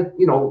the fat,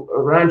 you know,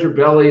 around your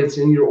belly. It's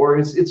in your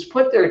organs. It's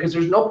put there because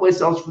there's no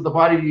place else for the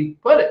body to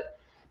put it.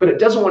 But it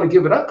doesn't want to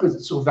give it up because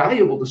it's so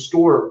valuable to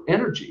store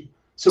energy.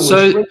 So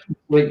when spring comes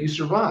late, you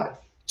survive.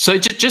 So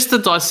just to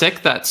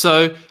dissect that,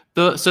 so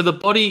the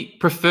body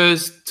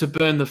prefers to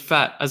burn the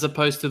fat as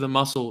opposed to the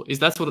muscle.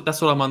 That's what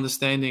I'm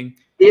understanding.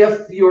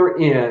 If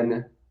you're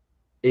in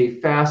a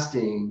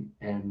fasting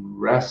and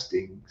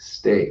resting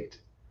state.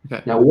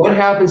 Okay. Now, what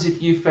happens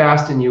if you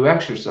fast and you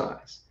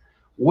exercise?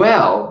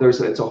 Well,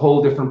 it's a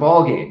whole different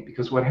ballgame,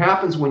 because what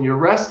happens when you're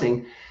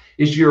resting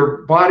is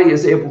your body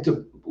is able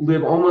to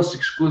live almost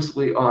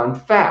exclusively on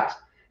fat.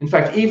 In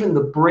fact, even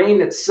the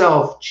brain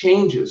itself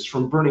changes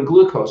from burning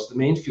glucose, the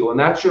main fuel, and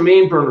that's your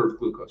main burner of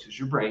glucose, is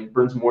your brain. It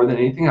burns more than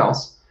anything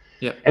else.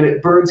 Yeah. And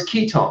it burns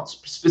ketones,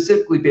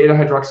 specifically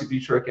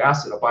beta-hydroxybutyric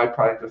acid, a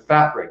byproduct of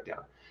fat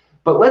breakdown.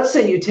 But let's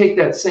say you take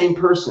that same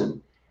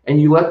person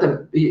and you let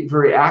them be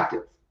very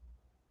active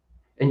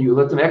and you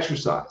let them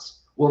exercise.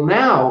 Well,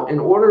 now, in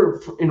order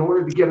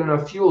to get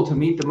enough fuel to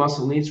meet the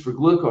muscle needs for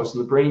glucose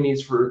and the brain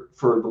needs for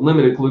the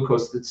limited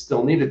glucose that's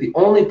still needed, the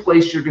only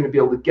place you're going to be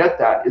able to get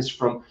that is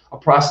from a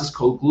process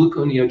called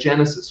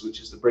gluconeogenesis,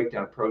 which is the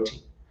breakdown of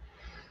protein.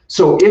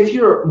 So if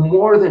you're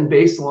more than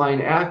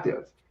baseline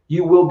active,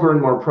 you will burn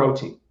more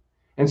protein.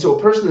 And so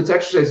a person that's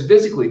exercised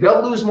physically,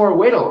 they'll lose more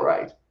weight, all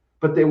right,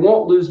 but they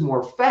won't lose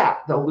more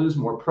fat, they'll lose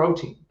more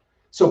protein.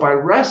 So by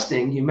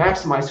resting, you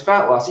maximize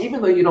fat loss,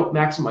 even though you don't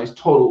maximize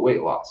total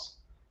weight loss.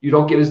 You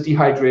don't get as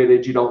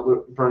dehydrated, you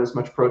don't burn as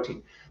much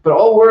protein. But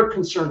all we're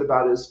concerned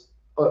about is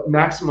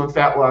maximum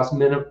fat loss,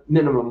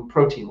 minimum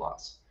protein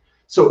loss.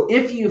 So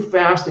if you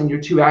fast and you're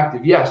too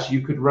active, yes,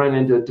 you could run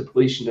into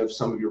depletion of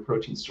some of your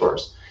protein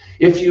stores.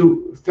 If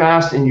you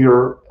fast and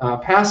you're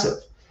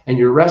passive and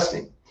you're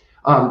resting,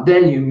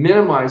 then you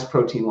minimize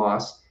protein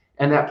loss,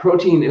 and that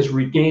protein is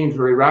regained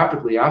very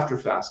rapidly after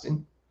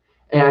fasting,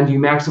 and you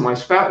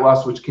maximize fat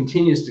loss, which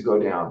continues to go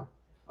down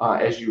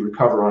as you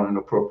recover on an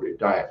appropriate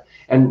diet.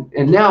 And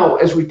now,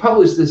 as we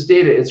publish this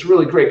data, it's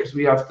really great because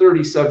we have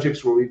 30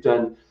 subjects where we've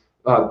done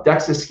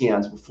DEXA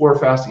scans before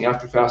fasting,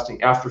 after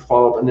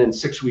follow-up, and then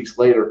 6 weeks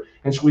later.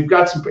 And so we've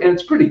got some, and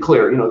it's pretty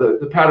clear. You know,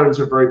 the patterns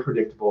are very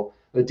predictable.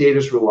 The data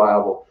is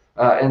reliable.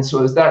 And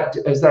so as that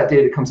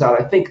data comes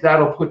out, I think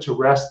that'll put to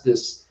rest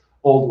this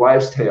old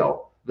wives'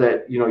 tale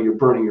that, you know, you're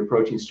burning your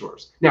protein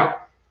stores.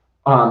 Now,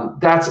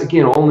 that's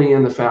again only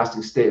in the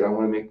fasting state. I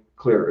want to make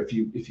clear. If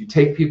you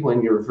take people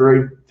and you're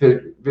very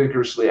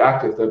vigorously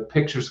active, the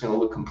picture's going to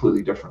look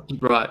completely different.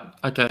 Right.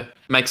 Okay.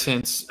 Makes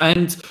sense.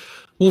 And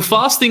will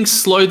fasting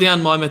slow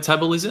down my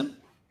metabolism?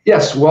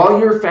 Yes.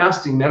 While you're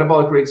fasting,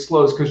 metabolic rate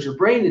slows because your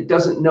brain, it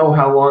doesn't know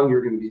how long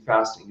you're going to be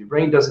fasting. Your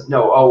brain doesn't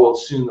know, oh, well,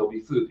 soon there'll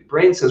be food. Your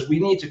brain says we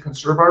need to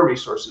conserve our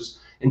resources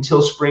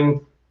until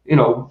spring, you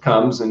know,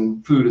 comes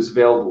and food is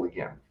available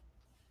again.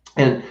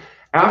 And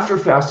after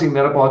fasting,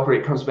 metabolic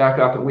rate comes back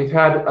up, and we've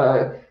had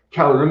a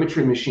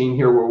calorimetry machine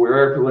here where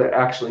we're able to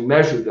actually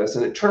measure this,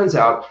 and it turns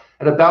out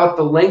at about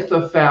the length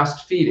of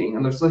fast feeding,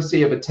 and let's say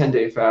you have a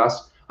 10-day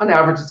fast, on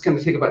average it's going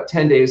to take about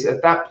 10 days.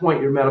 At that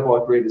point, your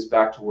metabolic rate is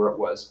back to where it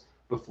was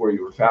before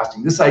you were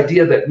fasting. This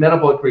idea that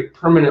metabolic rate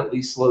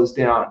permanently slows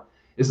down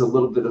is a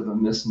little bit of a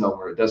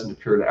misnomer. It doesn't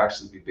appear to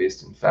actually be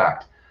based in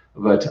fact,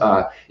 but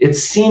it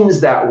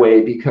seems that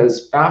way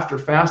because after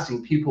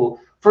fasting, people,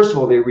 first of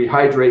all, they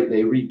rehydrate,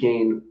 they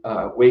regain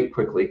weight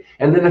quickly.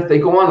 And then if they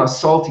go on a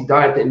salty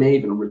diet, they may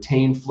even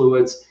retain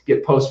fluids,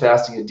 get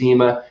post-fasting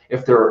edema.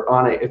 If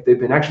they've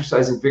been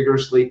exercising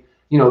vigorously,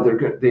 you know,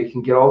 they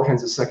can get all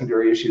kinds of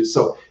secondary issues.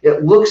 So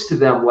it looks to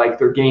them like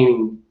they're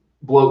gaining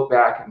bloat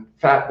back and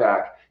fat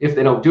back if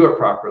they don't do it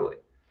properly.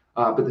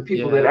 But the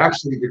people that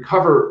actually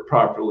recover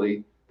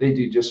properly, they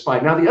do just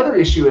fine. Now, the other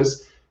issue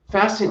is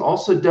fasting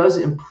also does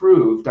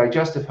improve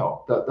digestive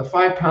health. The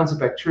 5 pounds of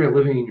bacteria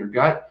living in your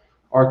gut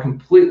are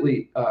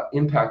completely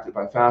impacted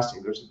by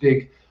fasting. There's a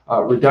big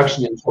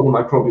reduction in total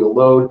microbial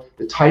load.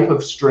 The type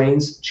of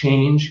strains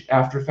change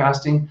after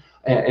fasting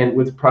and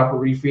with proper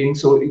refeeding.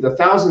 So the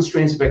 1,000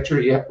 strains of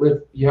bacteria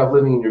you have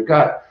living in your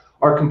gut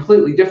are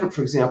completely different,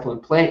 for example, in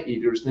plant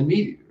eaters than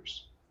meat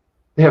eaters.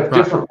 They have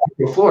different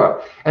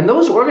microflora. And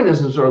those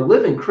organisms are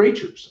living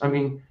creatures. I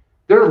mean,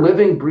 they're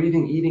living,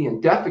 breathing, eating,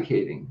 and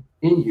defecating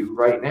in you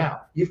right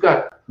now. You've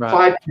got 5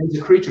 kinds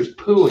of creatures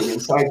pooing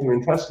inside your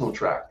intestinal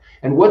tract.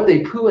 And what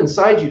they poo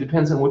inside you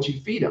depends on what you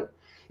feed them.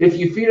 If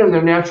you feed them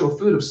their natural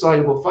food of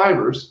soluble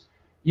fibers,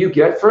 you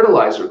get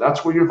fertilizer.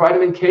 That's where your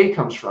vitamin K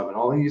comes from and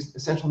all these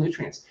essential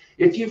nutrients.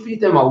 If you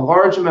feed them a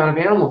large amount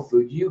of animal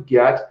food, you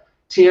get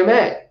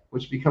TMA,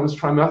 which becomes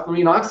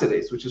trimethylamine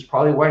oxidase, which is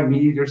probably why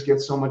meat eaters get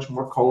so much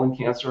more colon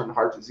cancer and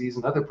heart disease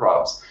and other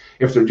problems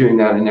if they're doing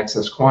that in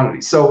excess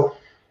quantity. So,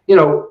 you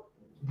know,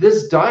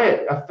 this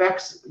diet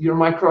affects your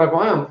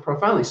microbiome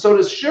profoundly. So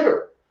does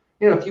sugar.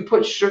 You know, if you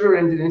put sugar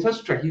into the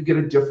intestinal tract, you get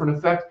a different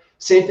effect.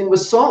 Same thing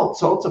with salt.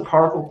 Salt's a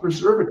powerful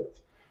preservative.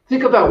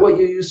 Think about what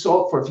you use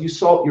salt for. If you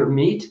salt your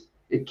meat,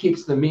 it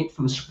keeps the meat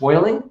from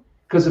spoiling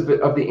because of the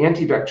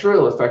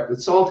antibacterial effect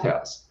that salt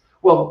has.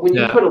 Well, when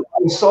you put a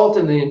lot of salt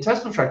in the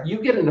intestinal tract,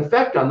 you get an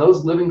effect on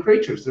those living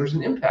creatures. There's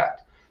an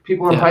impact.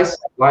 People on Yeah. high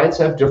sodium diets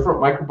have different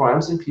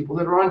microbiomes than people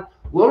that are on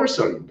lower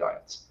sodium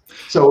diets.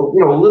 So,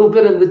 a little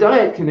bit in the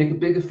diet can make a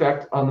big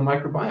effect on the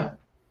microbiome.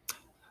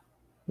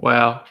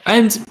 Wow.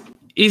 And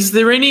is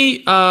there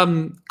any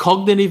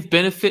cognitive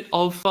benefit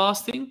of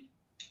fasting?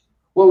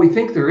 Well, we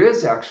think there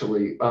is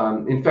actually.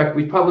 In fact,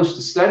 we published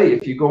a study.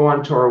 If you go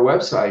onto our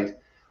website,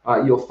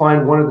 you'll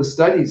find one of the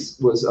studies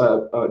was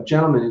a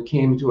gentleman who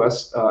came to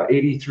us,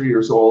 83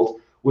 years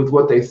old, with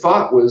what they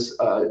thought was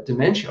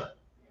dementia.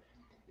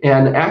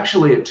 And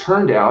actually, it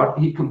turned out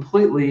he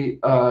completely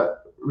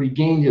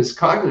regained his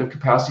cognitive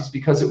capacities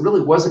because it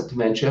really wasn't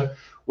dementia.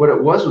 What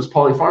it was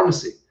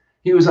polypharmacy.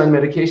 He was on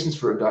medications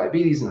for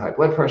diabetes and high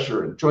blood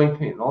pressure and joint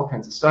pain and all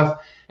kinds of stuff.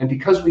 And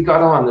because we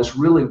got on this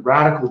really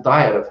radical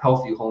diet of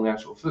healthy, whole,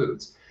 natural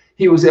foods,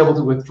 he was able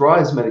to withdraw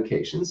his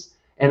medications.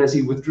 And as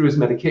he withdrew his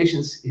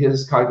medications,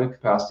 his cognitive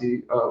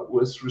capacity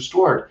was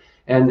restored.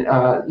 And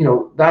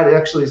that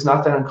actually is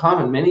not that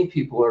uncommon. Many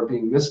people are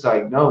being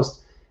misdiagnosed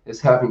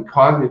as having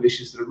cognitive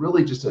issues that are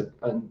really just a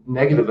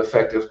negative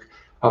effect of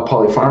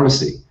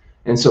polypharmacy.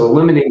 And so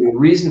eliminating the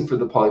reason for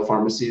the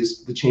polypharmacy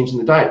is the change in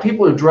the diet.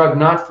 People are drugged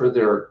not for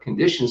their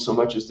condition so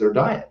much as their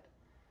diet.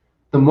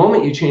 The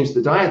moment you change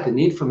the diet, the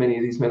need for many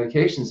of these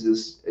medications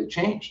is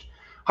changed.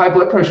 High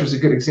blood pressure is a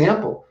good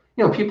example.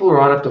 People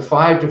are on up to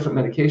 5 different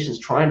medications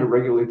trying to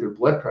regulate their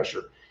blood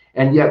pressure.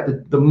 And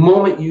yet the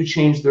moment you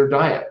change their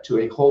diet to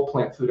a whole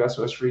plant food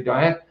SOS-free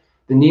diet,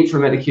 the need for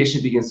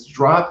medication begins to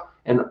drop.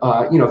 And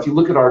if you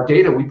look at our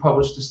data, we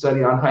published a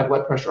study on high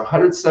blood pressure,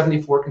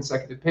 174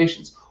 consecutive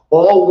patients.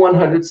 All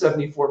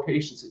 174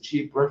 patients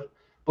achieved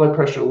blood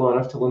pressure low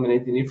enough to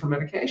eliminate the need for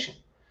medication.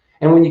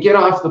 And when you get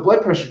off the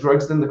blood pressure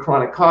drugs, then the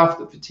chronic cough,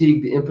 the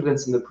fatigue, the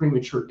impotence, and the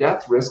premature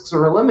death risks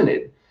are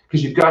eliminated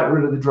because you've gotten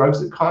rid of the drugs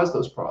that cause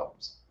those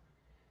problems.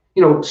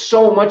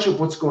 So much of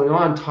what's going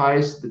on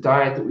ties to the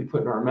diet that we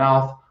put in our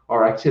mouth,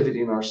 our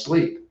activity, and our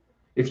sleep.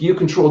 If you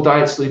control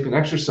diet, sleep, and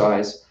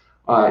exercise,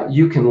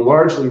 you can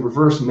largely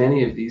reverse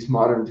many of these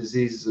modern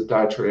diseases of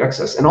dietary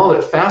excess. And all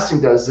that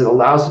fasting does is it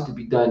allows it to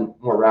be done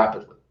more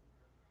rapidly.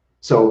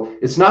 So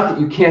it's not that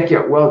you can't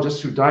get well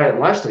just through diet and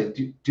lifestyle.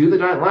 Do the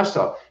diet and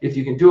lifestyle. If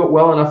you can do it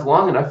well enough,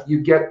 long enough, you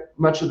get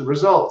much of the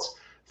results.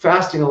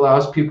 Fasting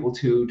allows people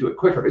to do it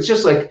quicker. It's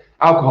just like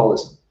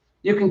alcoholism.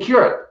 You can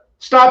cure it.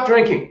 Stop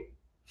drinking.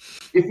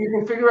 If you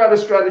can figure out a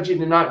strategy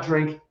to not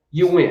drink,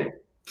 you win.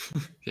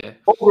 Yeah.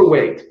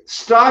 Overweight.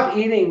 Stop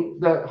eating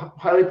the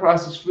highly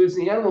processed foods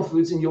and the animal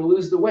foods and you'll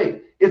lose the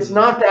weight. It's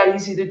not that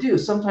easy to do.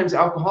 Sometimes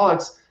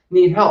alcoholics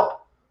need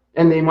help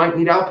and they might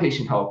need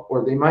outpatient help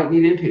or they might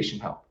need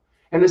inpatient help.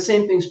 And the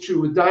same thing's true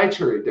with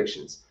dietary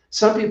addictions.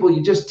 Some people,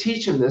 you just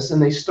teach them this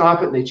and they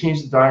stop it and they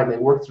change the diet and they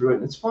work through it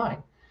and it's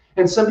fine.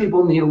 And some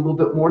people need a little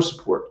bit more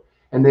support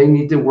and they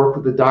need to work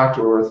with a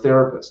doctor or a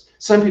therapist.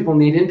 Some people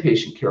need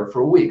inpatient care for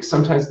a week.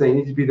 Sometimes they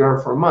need to be there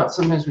for a month.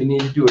 Sometimes we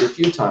need to do it a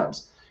few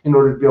times in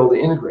order to be able to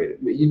integrate it.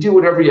 You do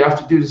whatever you have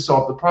to do to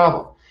solve the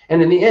problem.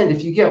 And in the end,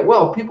 if you get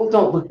well, people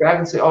don't look back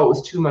and say, oh, it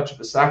was too much of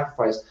a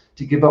sacrifice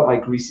to give up my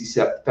greasy,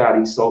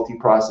 fatty, salty,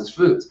 processed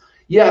foods.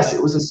 Yes,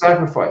 it was a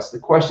sacrifice. The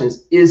question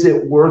is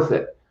it worth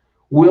it?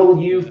 Will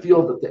you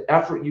feel that the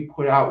effort you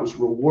put out was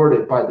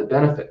rewarded by the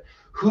benefit?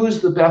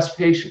 Who's the best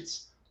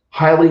patients?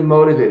 Highly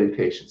motivated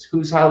patients.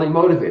 Who's highly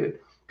motivated?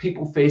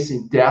 People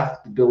facing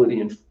death,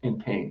 debility,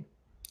 and pain.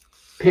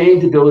 Pain,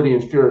 debility,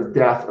 and fear of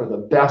death are the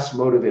best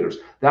motivators.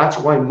 That's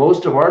why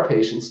most of our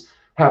patients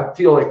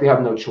feel like they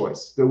have no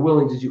choice. They're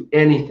willing to do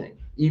anything,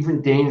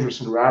 even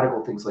dangerous and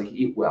radical things like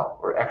eat well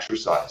or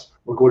exercise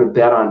or go to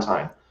bed on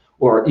time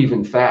or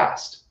even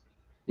fast.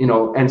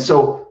 And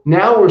so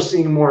now we're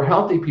seeing more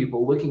healthy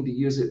people looking to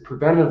use it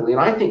preventatively. And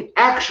I think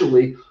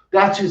actually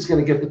that's who's going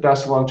to get the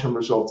best long-term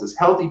results is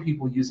healthy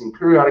people using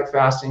periodic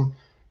fasting,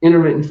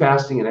 intermittent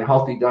fasting, and a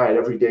healthy diet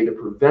every day to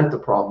prevent the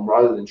problem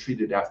rather than treat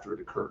it after it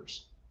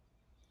occurs.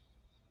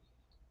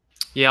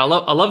 Yeah,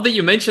 I love that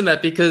you mentioned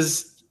that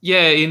because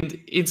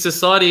in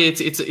society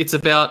it's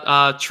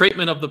about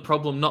treatment of the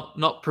problem,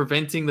 not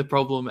preventing the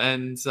problem.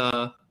 And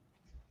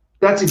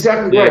that's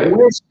exactly right.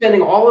 We're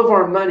spending all of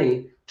our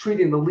money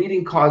treating the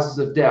leading causes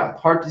of death,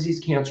 heart disease,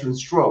 cancer, and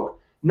stroke,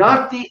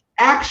 not the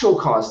actual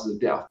causes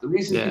of death. The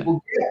reason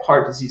people get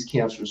heart disease,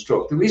 cancer, and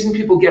stroke, the reason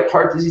people get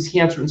heart disease,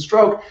 cancer, and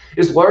stroke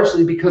is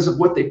largely because of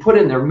what they put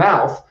in their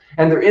mouth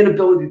and their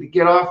inability to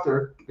get off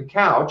the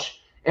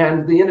couch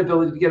and the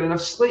inability to get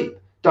enough sleep.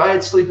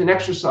 Diet, sleep, and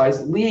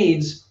exercise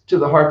leads to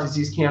the heart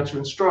disease, cancer,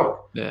 and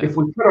stroke. Yeah. If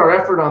we put our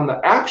effort on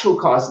the actual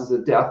causes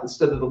of death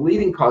instead of the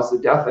leading causes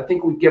of death, I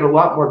think we'd get a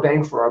lot more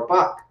bang for our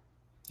buck.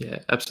 Yeah,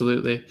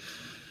 absolutely.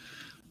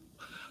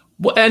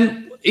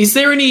 And is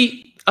there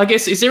any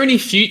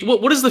future?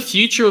 What does the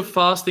future of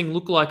fasting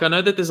look like? I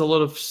know that there's a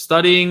lot of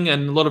studying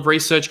and a lot of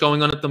research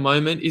going on at the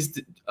moment.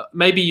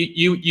 Maybe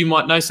you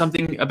might know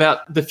something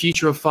about the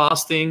future of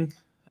fasting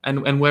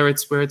and where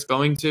it's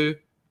going to?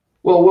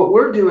 Well, what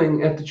we're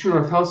doing at the True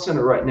North Health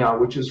Center right now,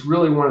 which is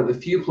really one of the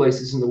few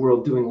places in the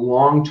world doing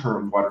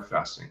long-term water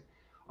fasting.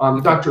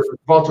 Dr.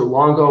 Walter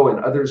Longo and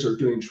others are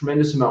doing a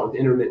tremendous amount with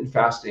intermittent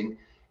fasting.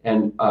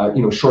 and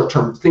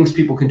short-term things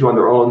people can do on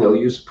their own. They'll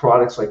use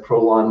products like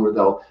Prolon, where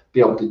they'll be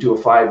able to do a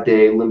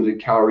 5-day limited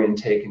calorie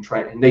intake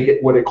and they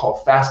get what they call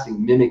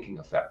fasting mimicking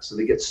effect. So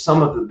they get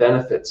some of the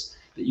benefits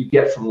that you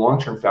get from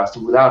long-term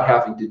fasting without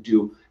having to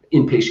do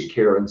inpatient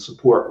care and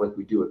support like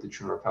we do at the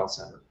True North Health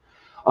Center.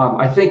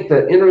 I think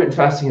that intermittent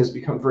fasting has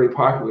become very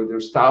popular.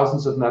 There's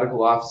thousands of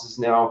medical offices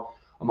now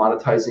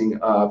monetizing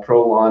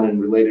Prolon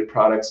and related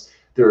products.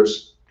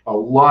 There's a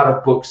lot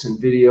of books and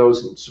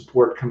videos and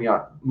support coming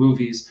out,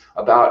 movies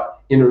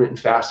about intermittent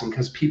fasting,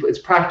 because it's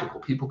practical.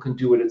 People can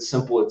do it. It's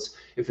simple.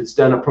 If it's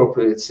done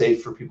appropriately, it's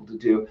safe for people to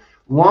do.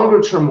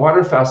 Longer term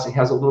water fasting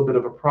has a little bit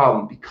of a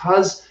problem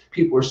because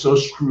people are so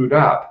screwed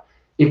up.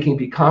 It can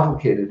be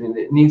complicated, and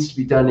it needs to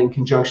be done in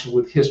conjunction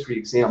with history,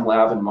 exam,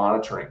 lab, and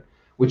monitoring,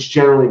 which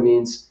generally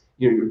means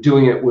you're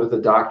doing it with a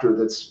doctor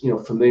that's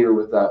familiar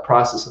with that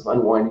process of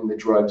unwinding the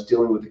drugs,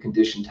 dealing with the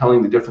condition,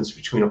 telling the difference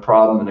between a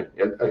problem and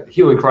a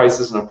healing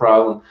crisis and a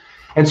problem.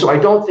 And so I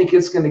don't think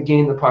it's going to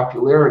gain the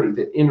popularity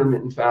that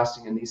intermittent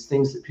fasting and these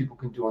things that people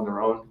can do on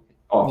their own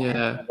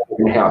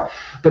have.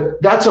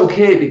 But that's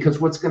okay, because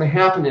what's going to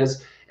happen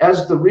is,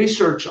 as the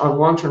research on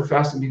long-term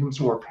fasting becomes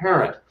more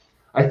apparent,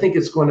 I think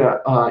it's going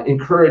to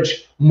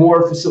encourage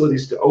more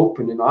facilities to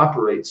open and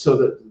operate so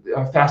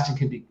that fasting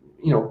can be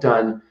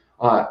done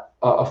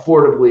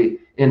affordably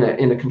in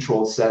a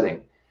controlled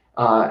setting.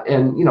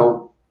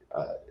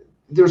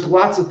 There's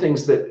lots of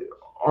things that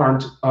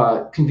aren't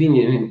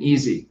convenient and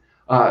easy,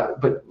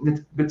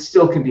 but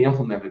still can be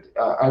implemented.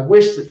 I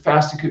wish that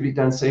fasting could be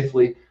done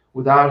safely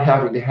without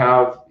having to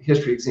have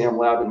history, exam,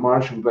 lab, and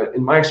monitoring, but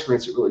in my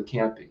experience, it really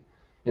can't be.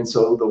 And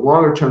so the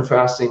longer term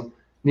fasting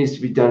needs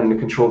to be done in a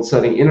controlled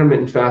setting.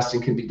 Intermittent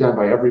fasting can be done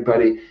by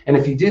everybody. And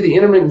if you do the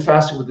intermittent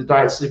fasting with the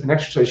diet, sleep, and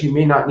exercise, you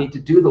may not need to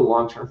do the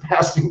long-term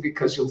fasting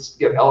because you'll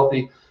get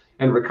healthy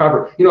and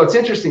recover. It's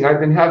interesting. I've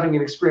been having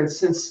an experience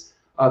since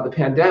the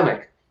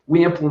pandemic.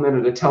 We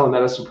implemented a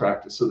telemedicine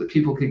practice so that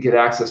people could get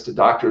access to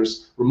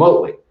doctors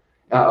remotely.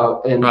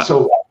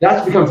 So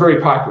that's become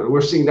very popular. We're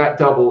seeing that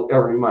double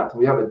every month.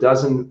 We have a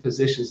dozen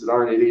physicians that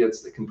aren't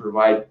idiots that can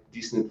provide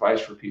decent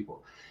advice for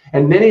people.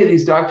 And many of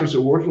these doctors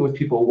are working with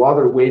people while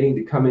they're waiting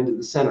to come into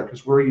the center,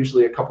 because we're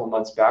usually a couple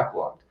months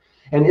backlogged.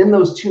 And in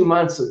those 2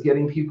 months of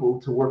getting people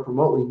to work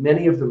remotely,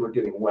 many of them are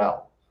getting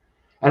well.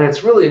 And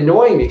it's really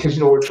annoying me because,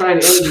 we're trying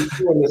to end these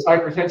people in this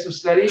hypertensive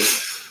study,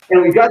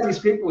 and we got these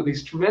people with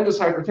these tremendous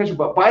hypertension,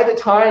 but by the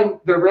time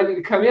they're ready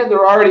to come in,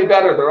 they're already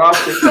better. They're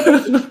off. They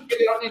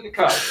don't need to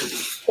come.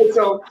 And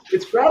so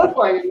it's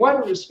gratifying in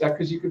one respect,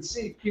 because you can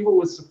see people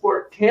with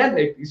support can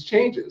make these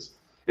changes.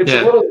 It's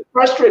a little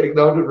frustrating,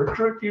 though, to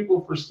recruit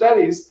people for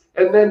studies,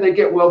 and then they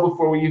get well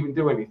before we even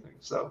do anything.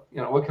 So,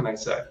 what can I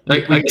say? I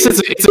guess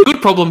it's a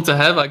good problem to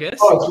have, I guess.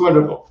 Oh, it's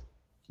wonderful.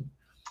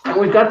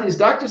 And we've got these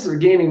doctors that are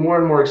gaining more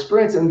and more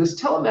experience, and this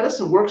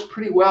telemedicine works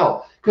pretty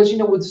well. Because,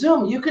 with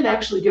Zoom, you can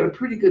actually get a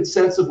pretty good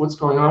sense of what's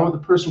going on with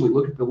the person. We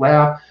look at the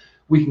lab.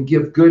 We can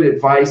give good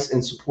advice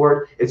and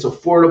support. It's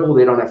affordable.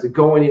 They don't have to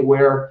go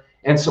anywhere.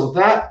 And so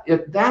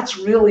that's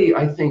really,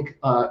 I think,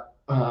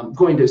 we're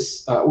going to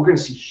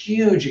see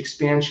huge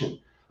expansion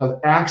of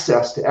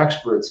access to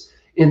experts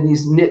in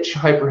these niche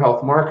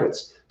hyperhealth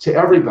markets to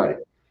everybody.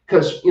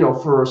 Because,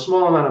 for a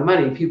small amount of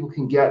money, people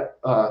can get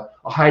a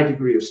high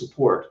degree of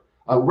support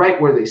right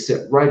where they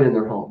sit, right in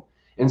their home.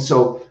 And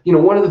so,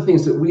 one of the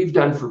things that we've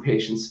done for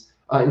patients,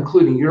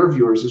 including your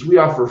viewers, is we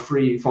offer a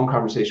free phone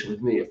conversation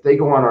with me. If they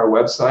go on our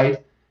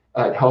website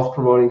at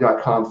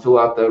healthpromoting.com, fill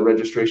out the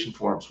registration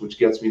forms, which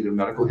gets me their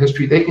medical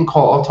history, they can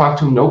call. I'll talk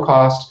to them, no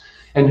cost,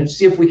 and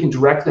see if we can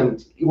direct them,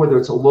 whether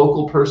it's a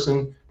local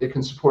person that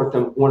can support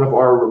them, one of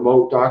our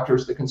remote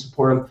doctors that can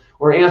support them,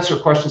 or answer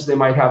questions they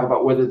might have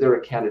about whether they're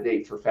a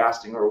candidate for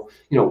fasting, or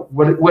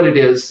what it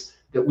is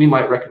that we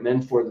might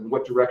recommend for them,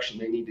 what direction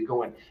they need to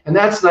go in. And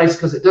that's nice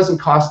because it doesn't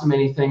cost them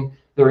anything.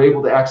 They're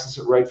able to access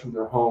it right from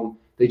their home.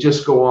 They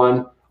just go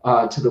on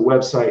to the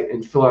website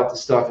and fill out the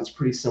stuff. It's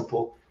pretty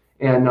simple.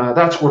 And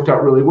that's worked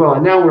out really well.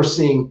 And now we're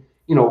seeing,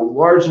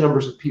 large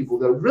numbers of people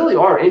that really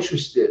are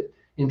interested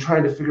in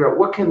trying to figure out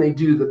what can they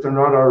do that they're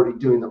not already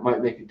doing that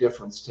might make a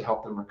difference to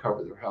help them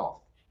recover their health.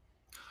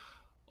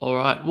 All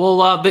right.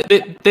 Well,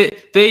 there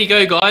you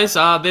go, guys.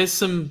 There's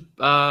some.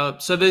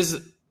 So there's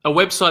a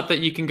website that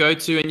you can go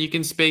to, and you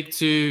can speak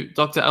to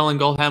Dr. Alan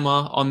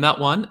Goldhamer on that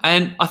one.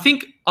 And I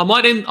think I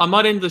might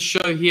end the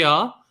show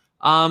here.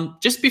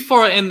 Just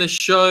before I end the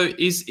show,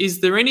 is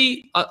there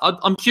any?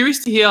 I'm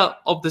curious to hear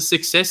of the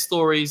success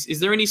stories. Is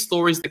there any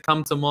stories that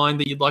come to mind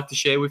that you'd like to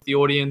share with the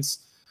audience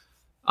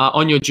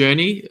on your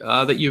journey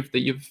that you've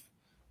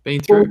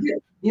been through?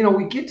 Well,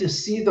 we get to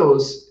see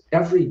those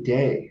every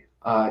day.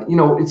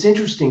 It's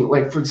interesting.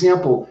 Like, for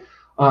example,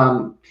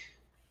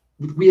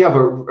 we have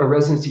a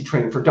residency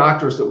training for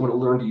doctors that want to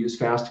learn to use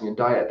fasting and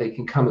diet. They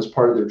can come as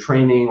part of their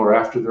training, or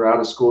after they're out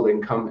of school, they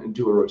can come and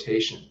do a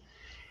rotation.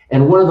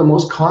 And one of the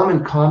most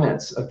common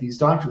comments of these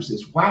doctors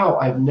is, wow,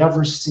 I've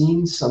never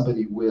seen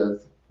somebody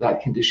with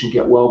that condition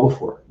get well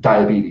before,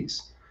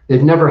 diabetes.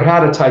 They've never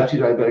had a type 2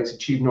 diabetics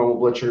achieve normal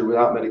blood sugar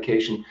without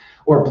medication,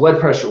 or blood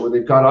pressure where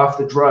they've got off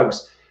the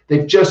drugs.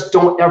 They just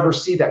don't ever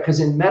see that, because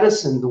in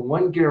medicine, the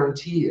one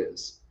guarantee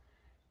is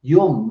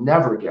you'll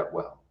never get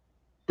well.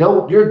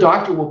 Your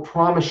doctor will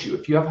promise you,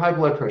 if you have high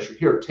blood pressure,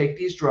 here, take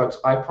these drugs.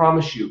 I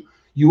promise you,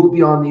 you will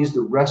be on these the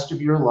rest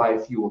of your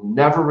life. You will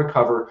never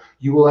recover.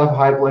 You will have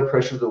high blood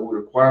pressure that will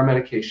require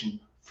medication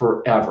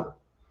forever.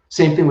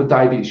 Same thing with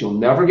diabetes. You'll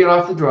never get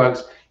off the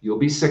drugs. You'll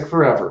be sick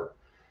forever.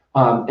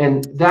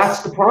 And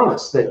that's the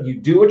promise, that you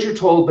do what you're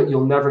told, but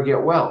you'll never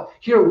get well.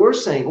 Here we're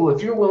saying, well,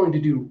 if you're willing to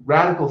do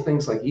radical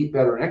things like eat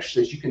better and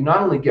exercise, you can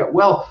not only get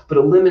well, but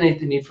eliminate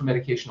the need for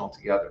medication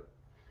altogether.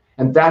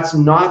 And that's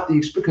not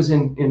because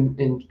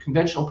in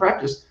conventional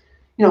practice,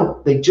 you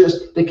know, they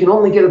can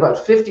only get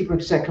about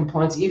 50%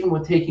 compliance even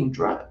with taking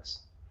drugs.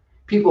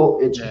 People,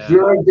 it's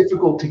very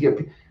difficult to get.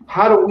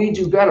 How do we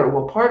do better?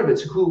 Well, part of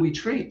it's who we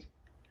treat.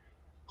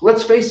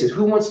 Let's face it,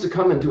 who wants to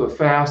come and do a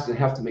fast and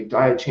have to make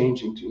diet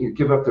change and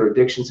give up their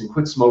addictions and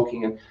quit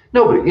smoking? And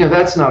nobody, you know,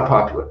 that's not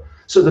popular.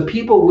 So the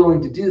people willing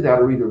to do that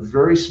are either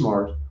very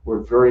smart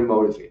or very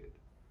motivated.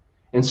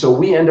 And so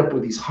we end up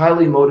with these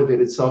highly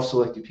motivated,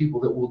 self-selected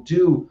people that will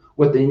do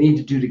what they need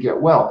to do to get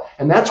well.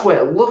 And that's why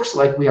it looks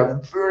like we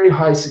have very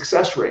high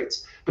success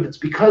rates, but it's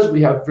because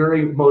we have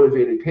very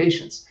motivated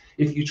patients.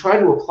 If you try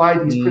to apply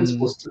these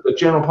principles to the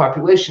general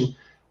population,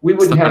 we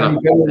wouldn't have any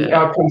better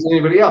outcomes than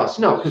anybody else.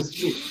 No, because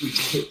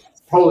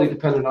it's totally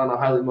dependent on a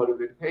highly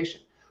motivated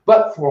patient.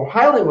 But for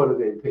highly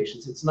motivated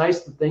patients, it's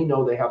nice that they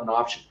know they have an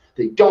option.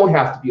 They don't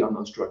have to be on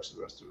those drugs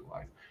the rest of their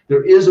life.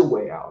 There is a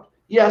way out.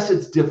 Yes,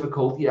 it's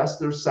difficult. Yes,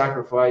 there's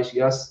sacrifice.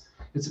 Yes,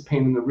 it's a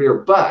pain in the rear,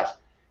 but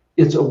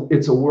it's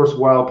a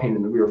worthwhile pain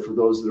in the rear for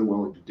those that are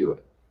willing to do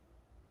it.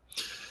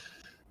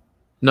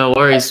 No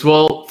worries.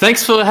 Well,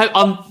 thanks for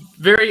I'm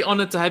very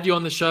honored to have you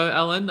on the show,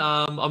 Alan.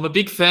 I'm a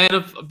big fan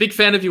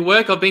of your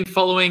work. I've been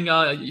following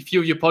a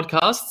few of your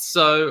podcasts.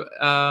 So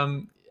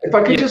if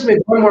I could just make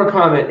one more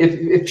comment,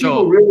 if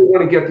people really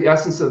want to get the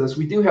essence of this,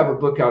 we do have a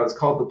book out. It's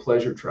called The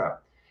Pleasure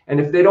Trap. And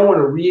if they don't want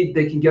to read,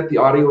 they can get the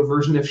audio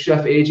version. If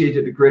Chef AJ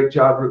did a great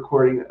job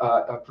recording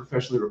a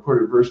professionally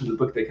recorded version of the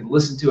book, they can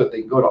listen to it.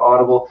 They can go to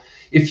Audible.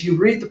 If you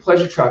read The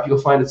Pleasure Trap,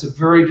 you'll find it's a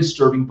very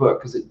disturbing book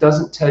because it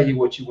doesn't tell you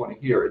what you want to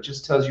hear. It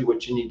just tells you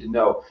what you need to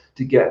know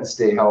to get and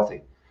stay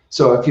healthy.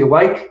 So if you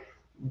like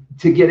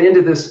to get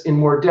into this in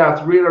more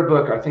depth, read our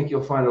book. I think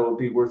you'll find it will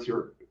be worth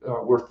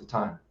the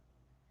time.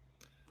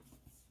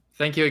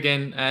 Thank you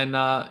again, and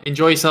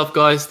enjoy yourself,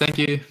 guys. Thank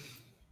you.